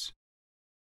gates.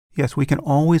 Yes, we can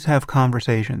always have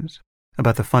conversations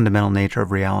about the fundamental nature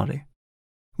of reality.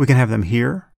 We can have them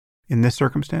here, in this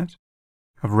circumstance,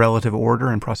 of relative order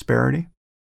and prosperity,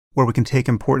 where we can take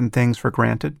important things for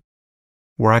granted,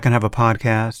 where I can have a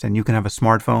podcast and you can have a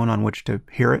smartphone on which to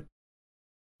hear it.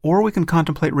 Or we can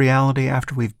contemplate reality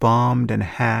after we've bombed and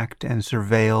hacked and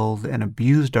surveilled and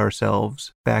abused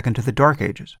ourselves back into the Dark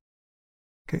Ages.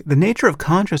 Okay. The nature of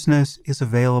consciousness is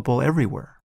available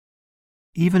everywhere,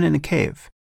 even in a cave.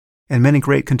 And many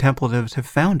great contemplatives have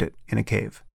found it in a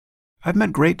cave. I've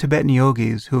met great Tibetan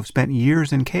yogis who have spent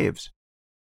years in caves,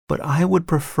 but I would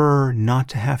prefer not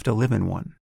to have to live in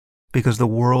one, because the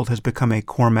world has become a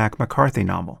Cormac McCarthy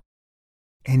novel.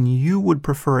 And you would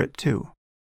prefer it too,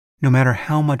 no matter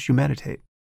how much you meditate.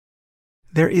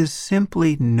 There is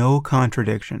simply no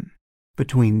contradiction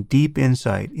between deep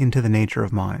insight into the nature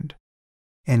of mind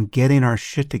and getting our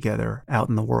shit together out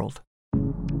in the world.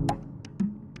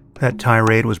 That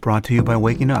tirade was brought to you by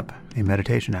Waking Up, a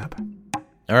meditation app.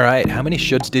 All right, how many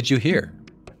shoulds did you hear?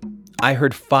 I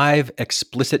heard 5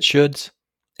 explicit shoulds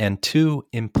and 2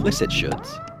 implicit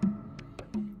shoulds.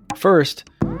 First,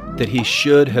 that he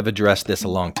should have addressed this a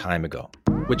long time ago,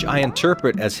 which I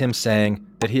interpret as him saying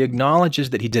that he acknowledges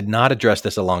that he did not address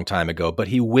this a long time ago, but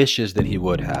he wishes that he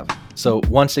would have. So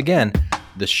once again,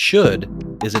 the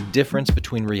should is a difference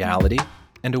between reality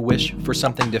and a wish for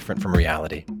something different from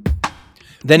reality.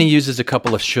 Then he uses a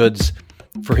couple of shoulds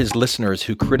for his listeners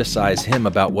who criticize him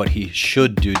about what he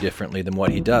should do differently than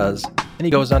what he does, and he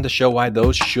goes on to show why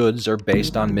those shoulds are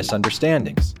based on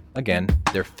misunderstandings. Again,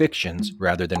 they're fictions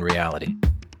rather than reality.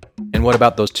 And what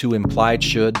about those 2 implied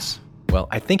shoulds? Well,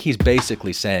 I think he's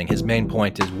basically saying his main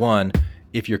point is 1,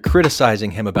 if you're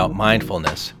criticizing him about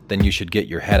mindfulness, then you should get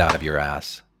your head out of your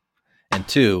ass. And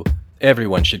 2,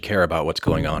 everyone should care about what's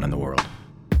going on in the world.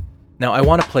 Now, I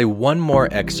want to play one more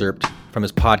excerpt from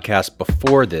his podcast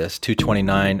before this,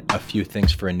 229, A Few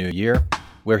Things for a New Year,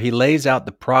 where he lays out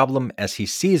the problem as he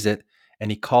sees it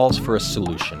and he calls for a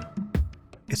solution.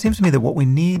 It seems to me that what we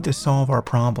need to solve our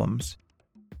problems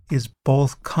is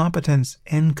both competence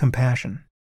and compassion.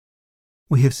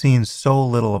 We have seen so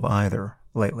little of either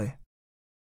lately,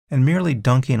 and merely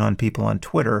dunking on people on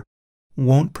Twitter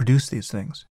won't produce these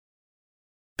things.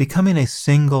 Becoming a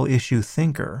single-issue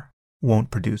thinker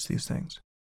won't produce these things.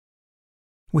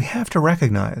 we have to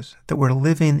recognize that we're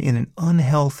living in an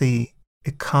unhealthy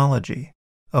ecology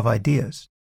of ideas.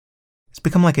 It's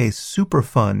become like a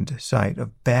Superfund site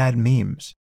of bad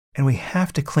memes, and we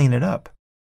have to clean it up.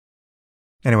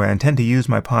 Anyway, I intend to use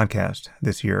my podcast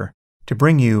this year to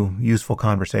bring you useful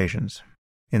conversations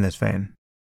in this vein.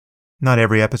 Not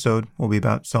every episode will be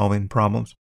about solving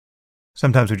problems.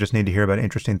 Sometimes we just need to hear about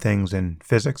interesting things in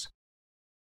physics.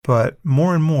 But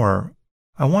more and more,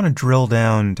 I want to drill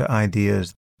down to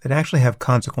ideas that actually have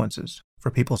consequences for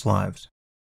people's lives,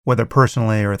 whether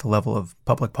personally or at the level of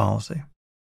public policy.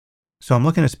 So I'm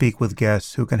looking to speak with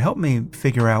guests who can help me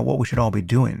figure out what we should all be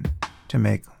doing to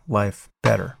make life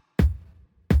better.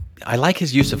 I like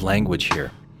his use of language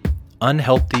here.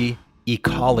 Unhealthy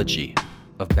ecology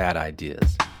of bad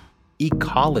ideas.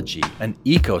 Ecology, an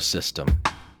ecosystem,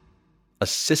 a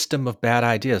system of bad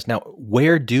ideas. Now,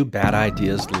 where do bad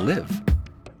ideas live?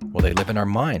 Well, they live in our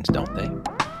minds, don't they?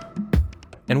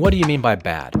 And what do you mean by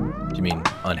bad? Do you mean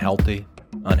unhealthy,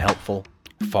 unhelpful,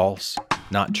 false,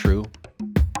 not true?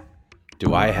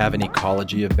 Do I have an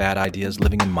ecology of bad ideas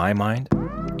living in my mind?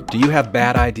 Do you have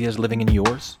bad ideas living in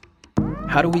yours?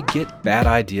 How do we get bad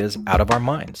ideas out of our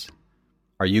minds?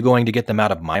 Are you going to get them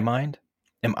out of my mind?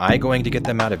 Am I going to get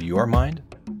them out of your mind?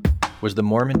 Was the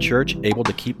Mormon Church able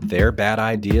to keep their bad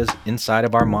ideas inside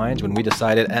of our minds when we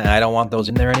decided, I don't want those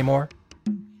in there anymore?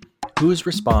 Who is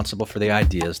responsible for the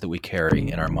ideas that we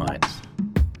carry in our minds?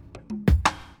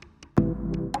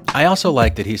 I also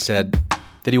like that he said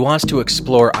that he wants to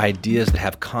explore ideas that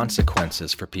have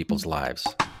consequences for people's lives.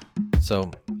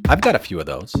 So I've got a few of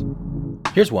those.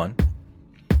 Here's one.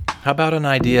 How about an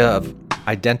idea of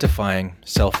identifying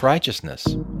self-righteousness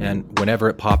and, whenever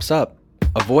it pops up,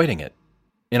 avoiding it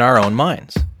in our own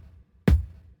minds?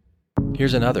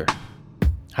 Here's another.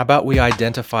 How about we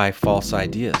identify false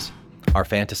ideas, our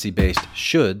fantasy-based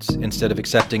shoulds, instead of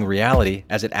accepting reality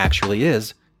as it actually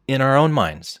is in our own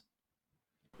minds?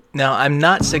 Now, I'm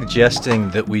not suggesting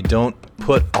that we don't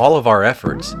put all of our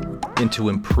efforts into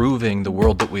improving the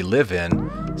world that we live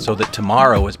in so that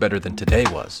tomorrow is better than today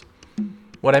was.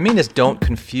 What I mean is, don't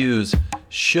confuse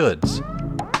shoulds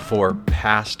for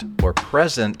past or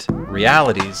present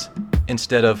realities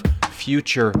instead of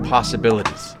future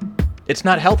possibilities. It's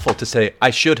not helpful to say, I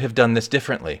should have done this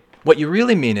differently. What you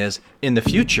really mean is, in the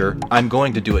future, I'm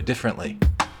going to do it differently.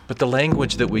 But the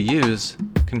language that we use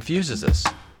confuses us.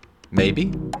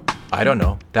 Maybe? I don't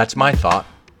know. That's my thought.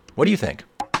 What do you think?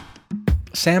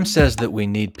 Sam says that we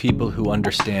need people who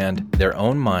understand their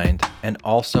own mind and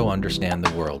also understand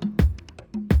the world.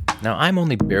 Now, I'm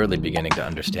only barely beginning to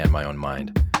understand my own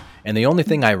mind, and the only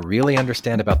thing I really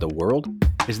understand about the world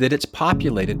is that it's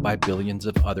populated by billions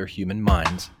of other human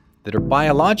minds that are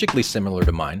biologically similar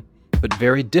to mine, but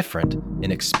very different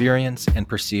in experience and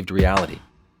perceived reality.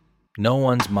 No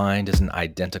one's mind is an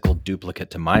identical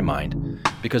duplicate to my mind,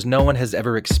 because no one has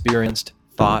ever experienced,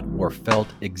 thought, or felt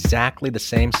exactly the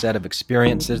same set of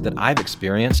experiences that I've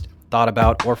experienced, thought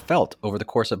about, or felt over the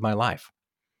course of my life.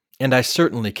 And I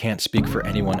certainly can't speak for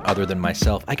anyone other than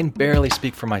myself. I can barely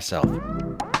speak for myself.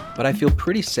 But I feel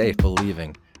pretty safe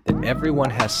believing that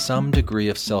everyone has some degree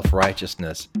of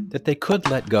self-righteousness that they could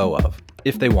let go of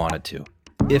if they wanted to,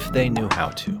 if they knew how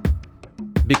to.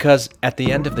 Because at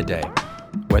the end of the day,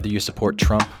 whether you support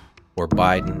Trump or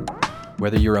Biden,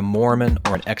 whether you're a Mormon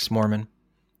or an ex-Mormon,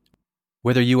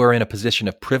 whether you are in a position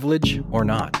of privilege or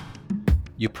not,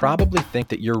 you probably think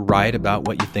that you're right about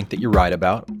what you think that you're right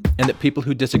about, and that people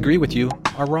who disagree with you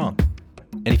are wrong.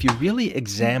 And if you really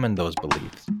examine those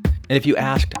beliefs, and if you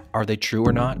asked, are they true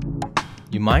or not,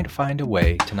 you might find a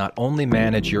way to not only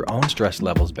manage your own stress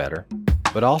levels better,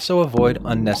 but also avoid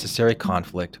unnecessary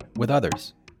conflict with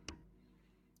others.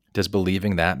 Does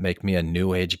believing that make me a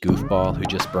New Age goofball who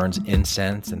just burns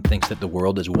incense and thinks that the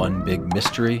world is one big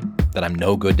mystery, that I'm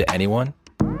no good to anyone?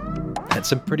 That's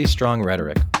some pretty strong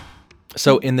rhetoric.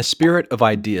 So in the spirit of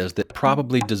ideas that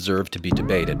probably deserve to be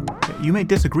debated. You may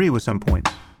disagree with some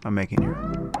points I'm making here.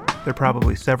 There are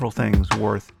probably several things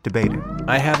worth debating.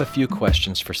 I have a few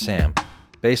questions for Sam,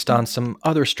 based on some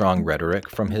other strong rhetoric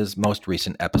from his most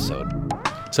recent episode.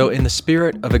 So in the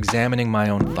spirit of examining my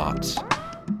own thoughts,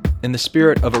 in the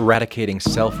spirit of eradicating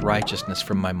self-righteousness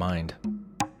from my mind,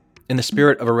 in the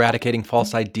spirit of eradicating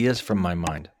false ideas from my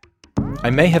mind,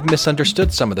 I may have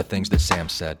misunderstood some of the things that Sam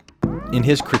said. In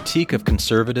his critique of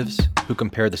conservatives who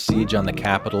compare the siege on the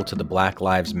Capitol to the Black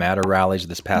Lives Matter rallies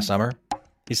this past summer,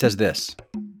 he says this: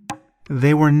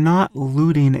 They were not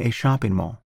looting a shopping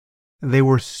mall. They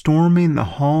were storming the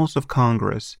halls of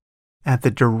Congress at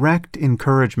the direct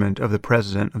encouragement of the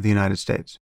President of the United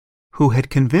States, who had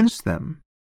convinced them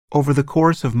over the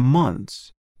course of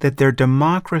months that their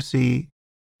democracy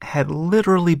had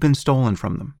literally been stolen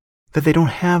from them, that they don't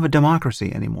have a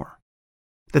democracy anymore,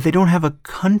 that they don't have a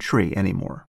country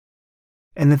anymore,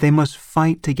 and that they must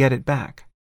fight to get it back.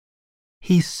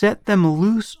 He set them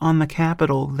loose on the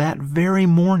Capitol that very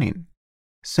morning,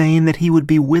 saying that he would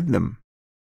be with them.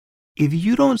 If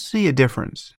you don't see a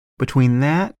difference between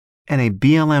that and a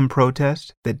BLM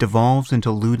protest that devolves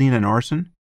into looting and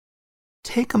arson,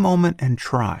 take a moment and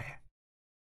try.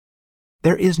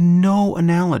 There is no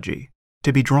analogy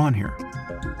to be drawn here.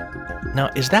 Now,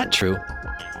 is that true?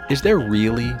 Is there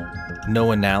really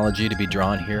no analogy to be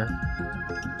drawn here?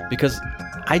 Because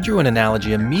I drew an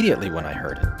analogy immediately when I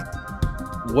heard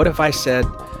it. What if I said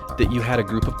that you had a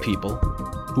group of people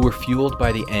who were fueled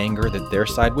by the anger that their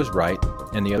side was right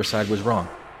and the other side was wrong?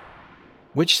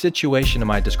 Which situation am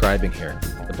I describing here?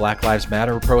 The Black Lives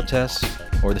Matter protests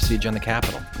or the siege on the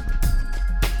Capitol?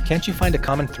 Can't you find a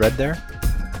common thread there?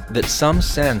 That some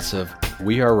sense of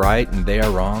we are right and they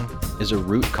are wrong is a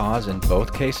root cause in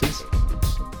both cases?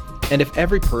 And if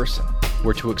every person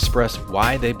were to express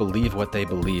why they believe what they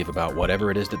believe about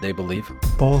whatever it is that they believe,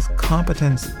 both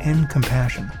competence and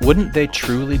compassion, wouldn't they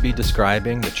truly be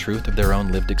describing the truth of their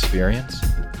own lived experience?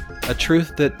 A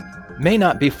truth that may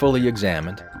not be fully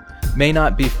examined, may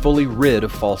not be fully rid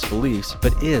of false beliefs,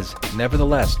 but is,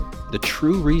 nevertheless, the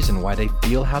true reason why they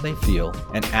feel how they feel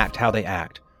and act how they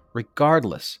act,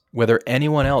 regardless whether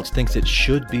anyone else thinks it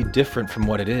should be different from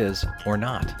what it is or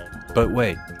not. But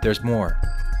wait, there's more.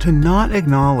 To not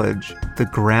acknowledge the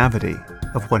gravity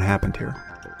of what happened here,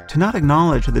 to not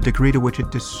acknowledge the degree to which it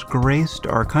disgraced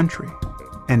our country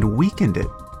and weakened it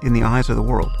in the eyes of the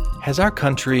world. Has our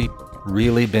country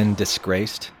really been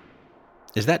disgraced?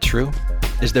 Is that true?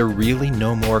 Is there really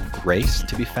no more grace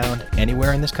to be found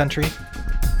anywhere in this country?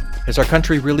 Has our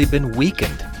country really been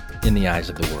weakened in the eyes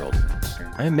of the world?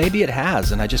 I mean, maybe it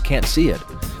has, and I just can't see it.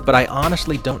 But I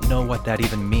honestly don't know what that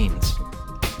even means.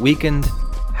 Weakened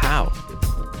how?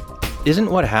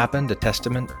 Isn't what happened a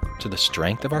testament to the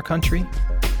strength of our country?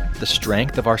 The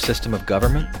strength of our system of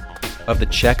government? Of the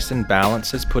checks and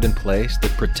balances put in place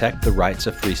that protect the rights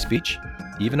of free speech,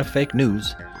 even of fake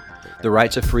news, the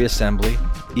rights of free assembly,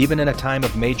 even in a time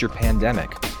of major pandemic?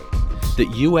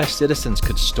 That U.S. citizens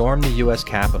could storm the U.S.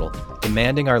 Capitol,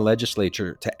 demanding our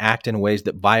legislature to act in ways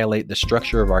that violate the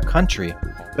structure of our country,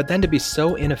 but then to be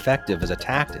so ineffective as a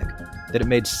tactic that it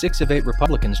made 6 of 8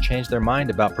 Republicans change their mind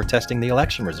about protesting the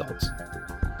election results.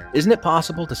 Isn't it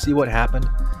possible to see what happened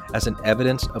as an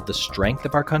evidence of the strength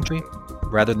of our country,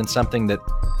 rather than something that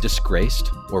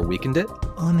disgraced or weakened it?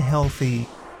 Unhealthy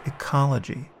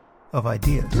ecology of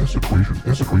ideas. Desecration.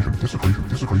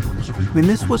 I mean,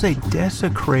 this was a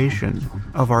desecration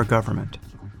of our government,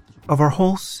 of our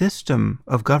whole system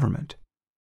of government,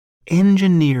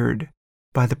 engineered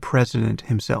by the president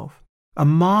himself. A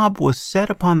mob was set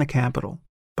upon the Capitol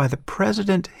by the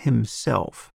president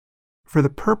himself for the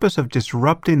purpose of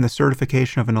disrupting the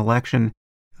certification of an election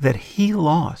that he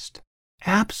lost,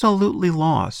 absolutely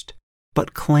lost,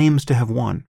 but claims to have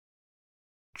won.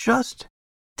 Just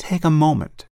take a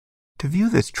moment to view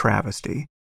this travesty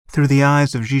through the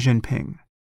eyes of Xi Jinping,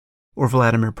 or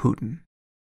Vladimir Putin,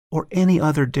 or any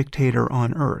other dictator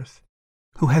on earth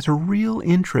who has a real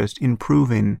interest in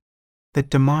proving that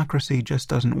democracy just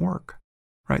doesn't work,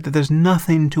 right? That there's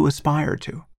nothing to aspire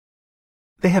to.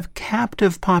 They have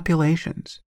captive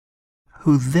populations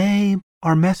who they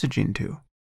are messaging to.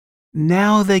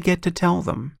 Now they get to tell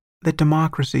them that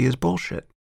democracy is bullshit,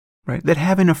 right? That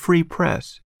having a free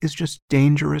press is just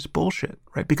dangerous bullshit,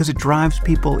 right? Because it drives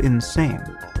people insane.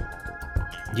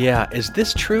 Yeah, is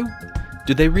this true?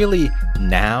 Do they really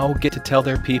now get to tell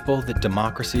their people that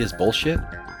democracy is bullshit?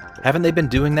 Haven't they been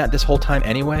doing that this whole time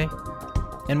anyway?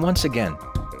 And once again,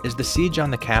 is the siege on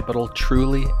the Capitol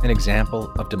truly an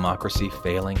example of democracy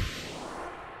failing?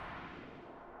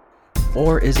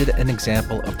 Or is it an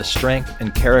example of the strength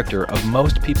and character of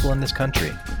most people in this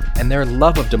country and their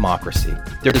love of democracy,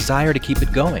 their desire to keep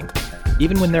it going,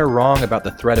 even when they're wrong about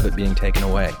the threat of it being taken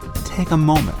away? Take a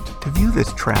moment to view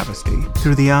this travesty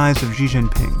through the eyes of Xi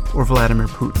Jinping or Vladimir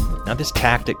Putin. Now, this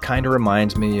tactic kind of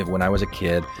reminds me of when I was a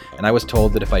kid and I was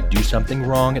told that if I do something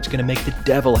wrong, it's going to make the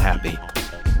devil happy.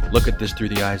 Look at this through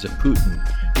the eyes of Putin.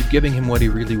 You're giving him what he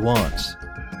really wants.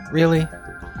 Really?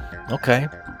 Okay.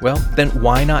 Well, then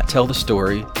why not tell the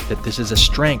story that this is a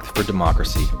strength for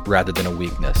democracy rather than a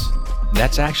weakness? And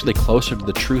that's actually closer to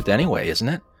the truth anyway, isn't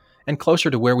it? And closer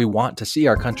to where we want to see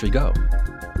our country go.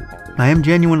 I am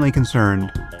genuinely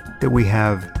concerned that we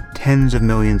have tens of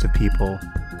millions of people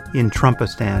in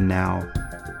Trumpistan now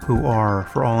who are,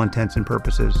 for all intents and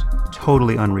purposes,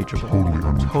 totally unreachable.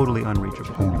 Totally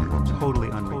unreachable.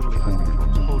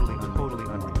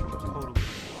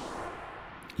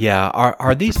 Yeah,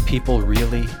 are these people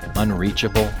really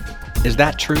unreachable? Is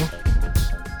that true?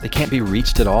 They can't be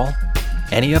reached at all?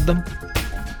 Any of them?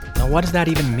 Now, what does that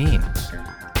even mean?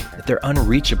 That they're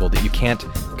unreachable, that you can't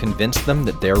convince them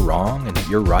that they're wrong and that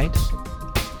you're right?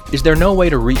 Is there no way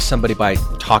to reach somebody by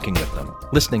talking with them,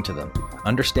 listening to them,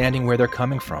 understanding where they're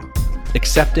coming from,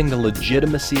 accepting the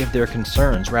legitimacy of their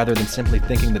concerns rather than simply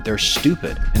thinking that they're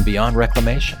stupid and beyond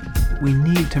reclamation? We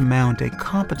need to mount a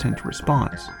competent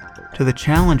response to the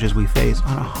challenges we face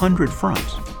on 100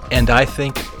 fronts. And I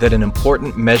think that an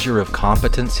important measure of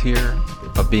competence here,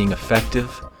 of being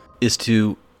effective, is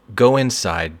to go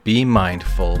inside, be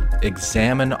mindful,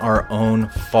 examine our own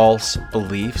false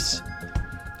beliefs,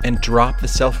 and drop the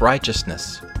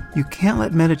self-righteousness. You can't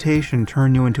let meditation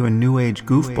turn you into a New Age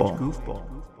goofball.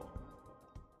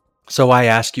 So I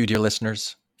ask you, dear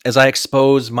listeners, as I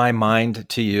expose my mind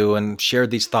to you and share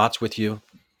these thoughts with you,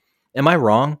 am I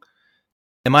wrong?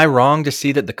 Am I wrong to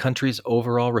see that the country's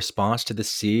overall response to the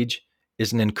siege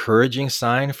is an encouraging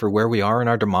sign for where we are in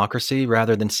our democracy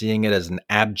rather than seeing it as an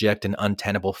abject and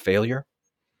untenable failure?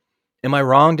 Am I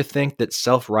wrong to think that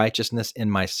self-righteousness in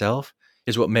myself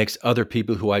is what makes other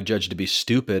people who I judge to be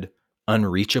stupid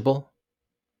unreachable?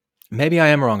 Maybe I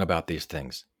am wrong about these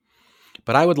things,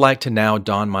 but I would like to now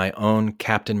don my own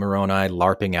Captain Moroni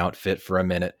LARPing outfit for a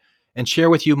minute and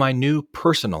share with you my new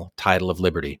personal title of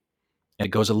liberty. And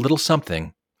it goes a little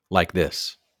something like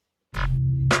this.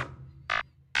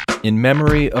 In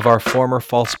memory of our former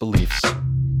false beliefs,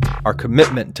 our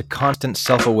commitment to constant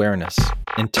self-awareness,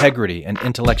 integrity, and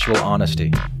intellectual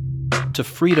honesty, to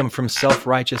freedom from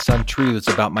self-righteous untruths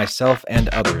about myself and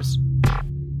others,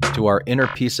 to our inner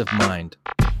peace of mind,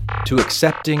 to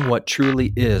accepting what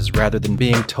truly is rather than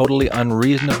being totally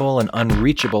unreasonable and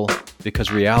unreachable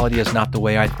because reality is not the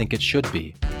way I think it should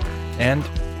be, and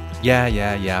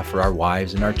for our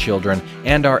wives and our children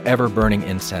and our ever-burning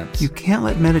incense. You can't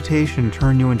let meditation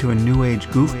turn you into a New Age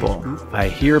goofball. I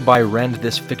hereby rend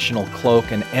this fictional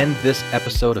cloak and end this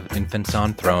episode of Infants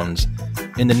on Thrones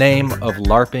in the name of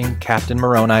LARPing Captain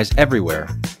Moroni's everywhere.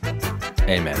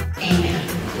 Amen.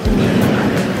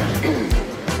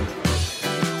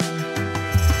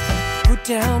 Put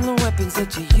down the weapons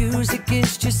that you use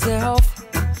against yourself.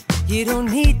 You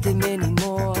don't need them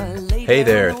anymore. Hey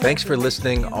there, thanks for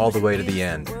listening all the way to the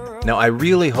end. Now, I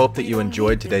really hope that you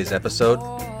enjoyed today's episode.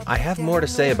 I have more to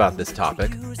say about this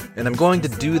topic, and I'm going to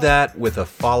do that with a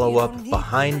follow-up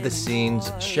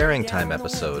behind-the-scenes sharing time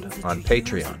episode on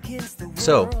Patreon.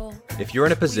 So, if you're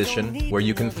in a position where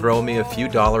you can throw me a few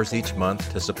dollars each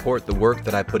month to support the work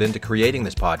that I put into creating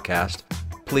this podcast,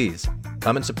 please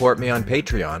come and support me on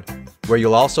Patreon, where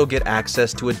you'll also get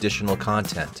access to additional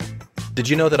content. Did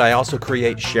you know that I also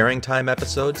create sharing time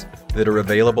episodes that are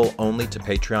available only to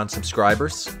Patreon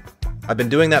subscribers? I've been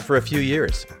doing that for a few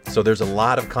years, so there's a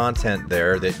lot of content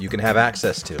there that you can have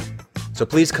access to. So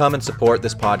please come and support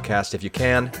this podcast if you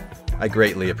can. I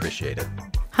greatly appreciate it.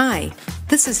 Hi,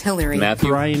 this is Hillary.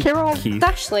 Matthew. Ryan. Carol. Keith.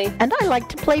 Ashley. And I like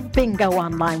to play bingo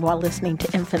online while listening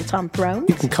to Infants on Thrones.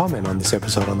 You can comment on this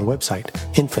episode on the website,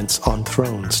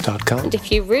 infantsonthrones.com. And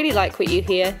if you really like what you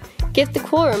hear, give the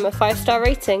Quorum a 5-star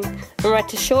rating and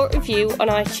write a short review on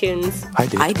iTunes.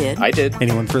 I did.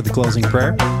 Anyone for the closing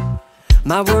prayer?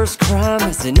 My worst crime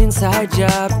is an inside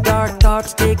job. Dark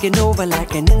thoughts taking over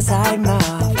like an inside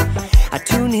mob. I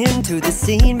tune into the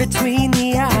scene between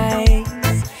the eyes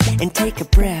and take a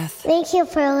breath. Thank you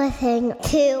for listening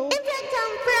to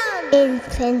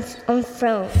Infants on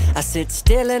Thrones. I sit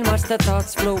still and watch the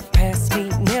thoughts float past me.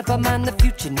 Never mind the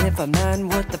future, never mind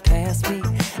what the past be.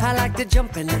 I like to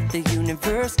jump and let the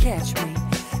universe catch me.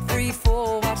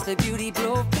 3-4, watch the beauty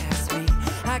blow past me.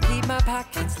 I keep my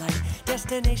pockets light,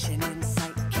 destination in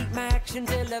sight. Keep my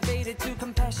actions elevated to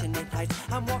compassionate heights.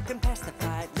 I'm walking past the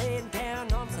fight, laying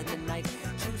down on Sunday night.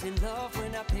 Choosing love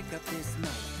when I pick up this mic.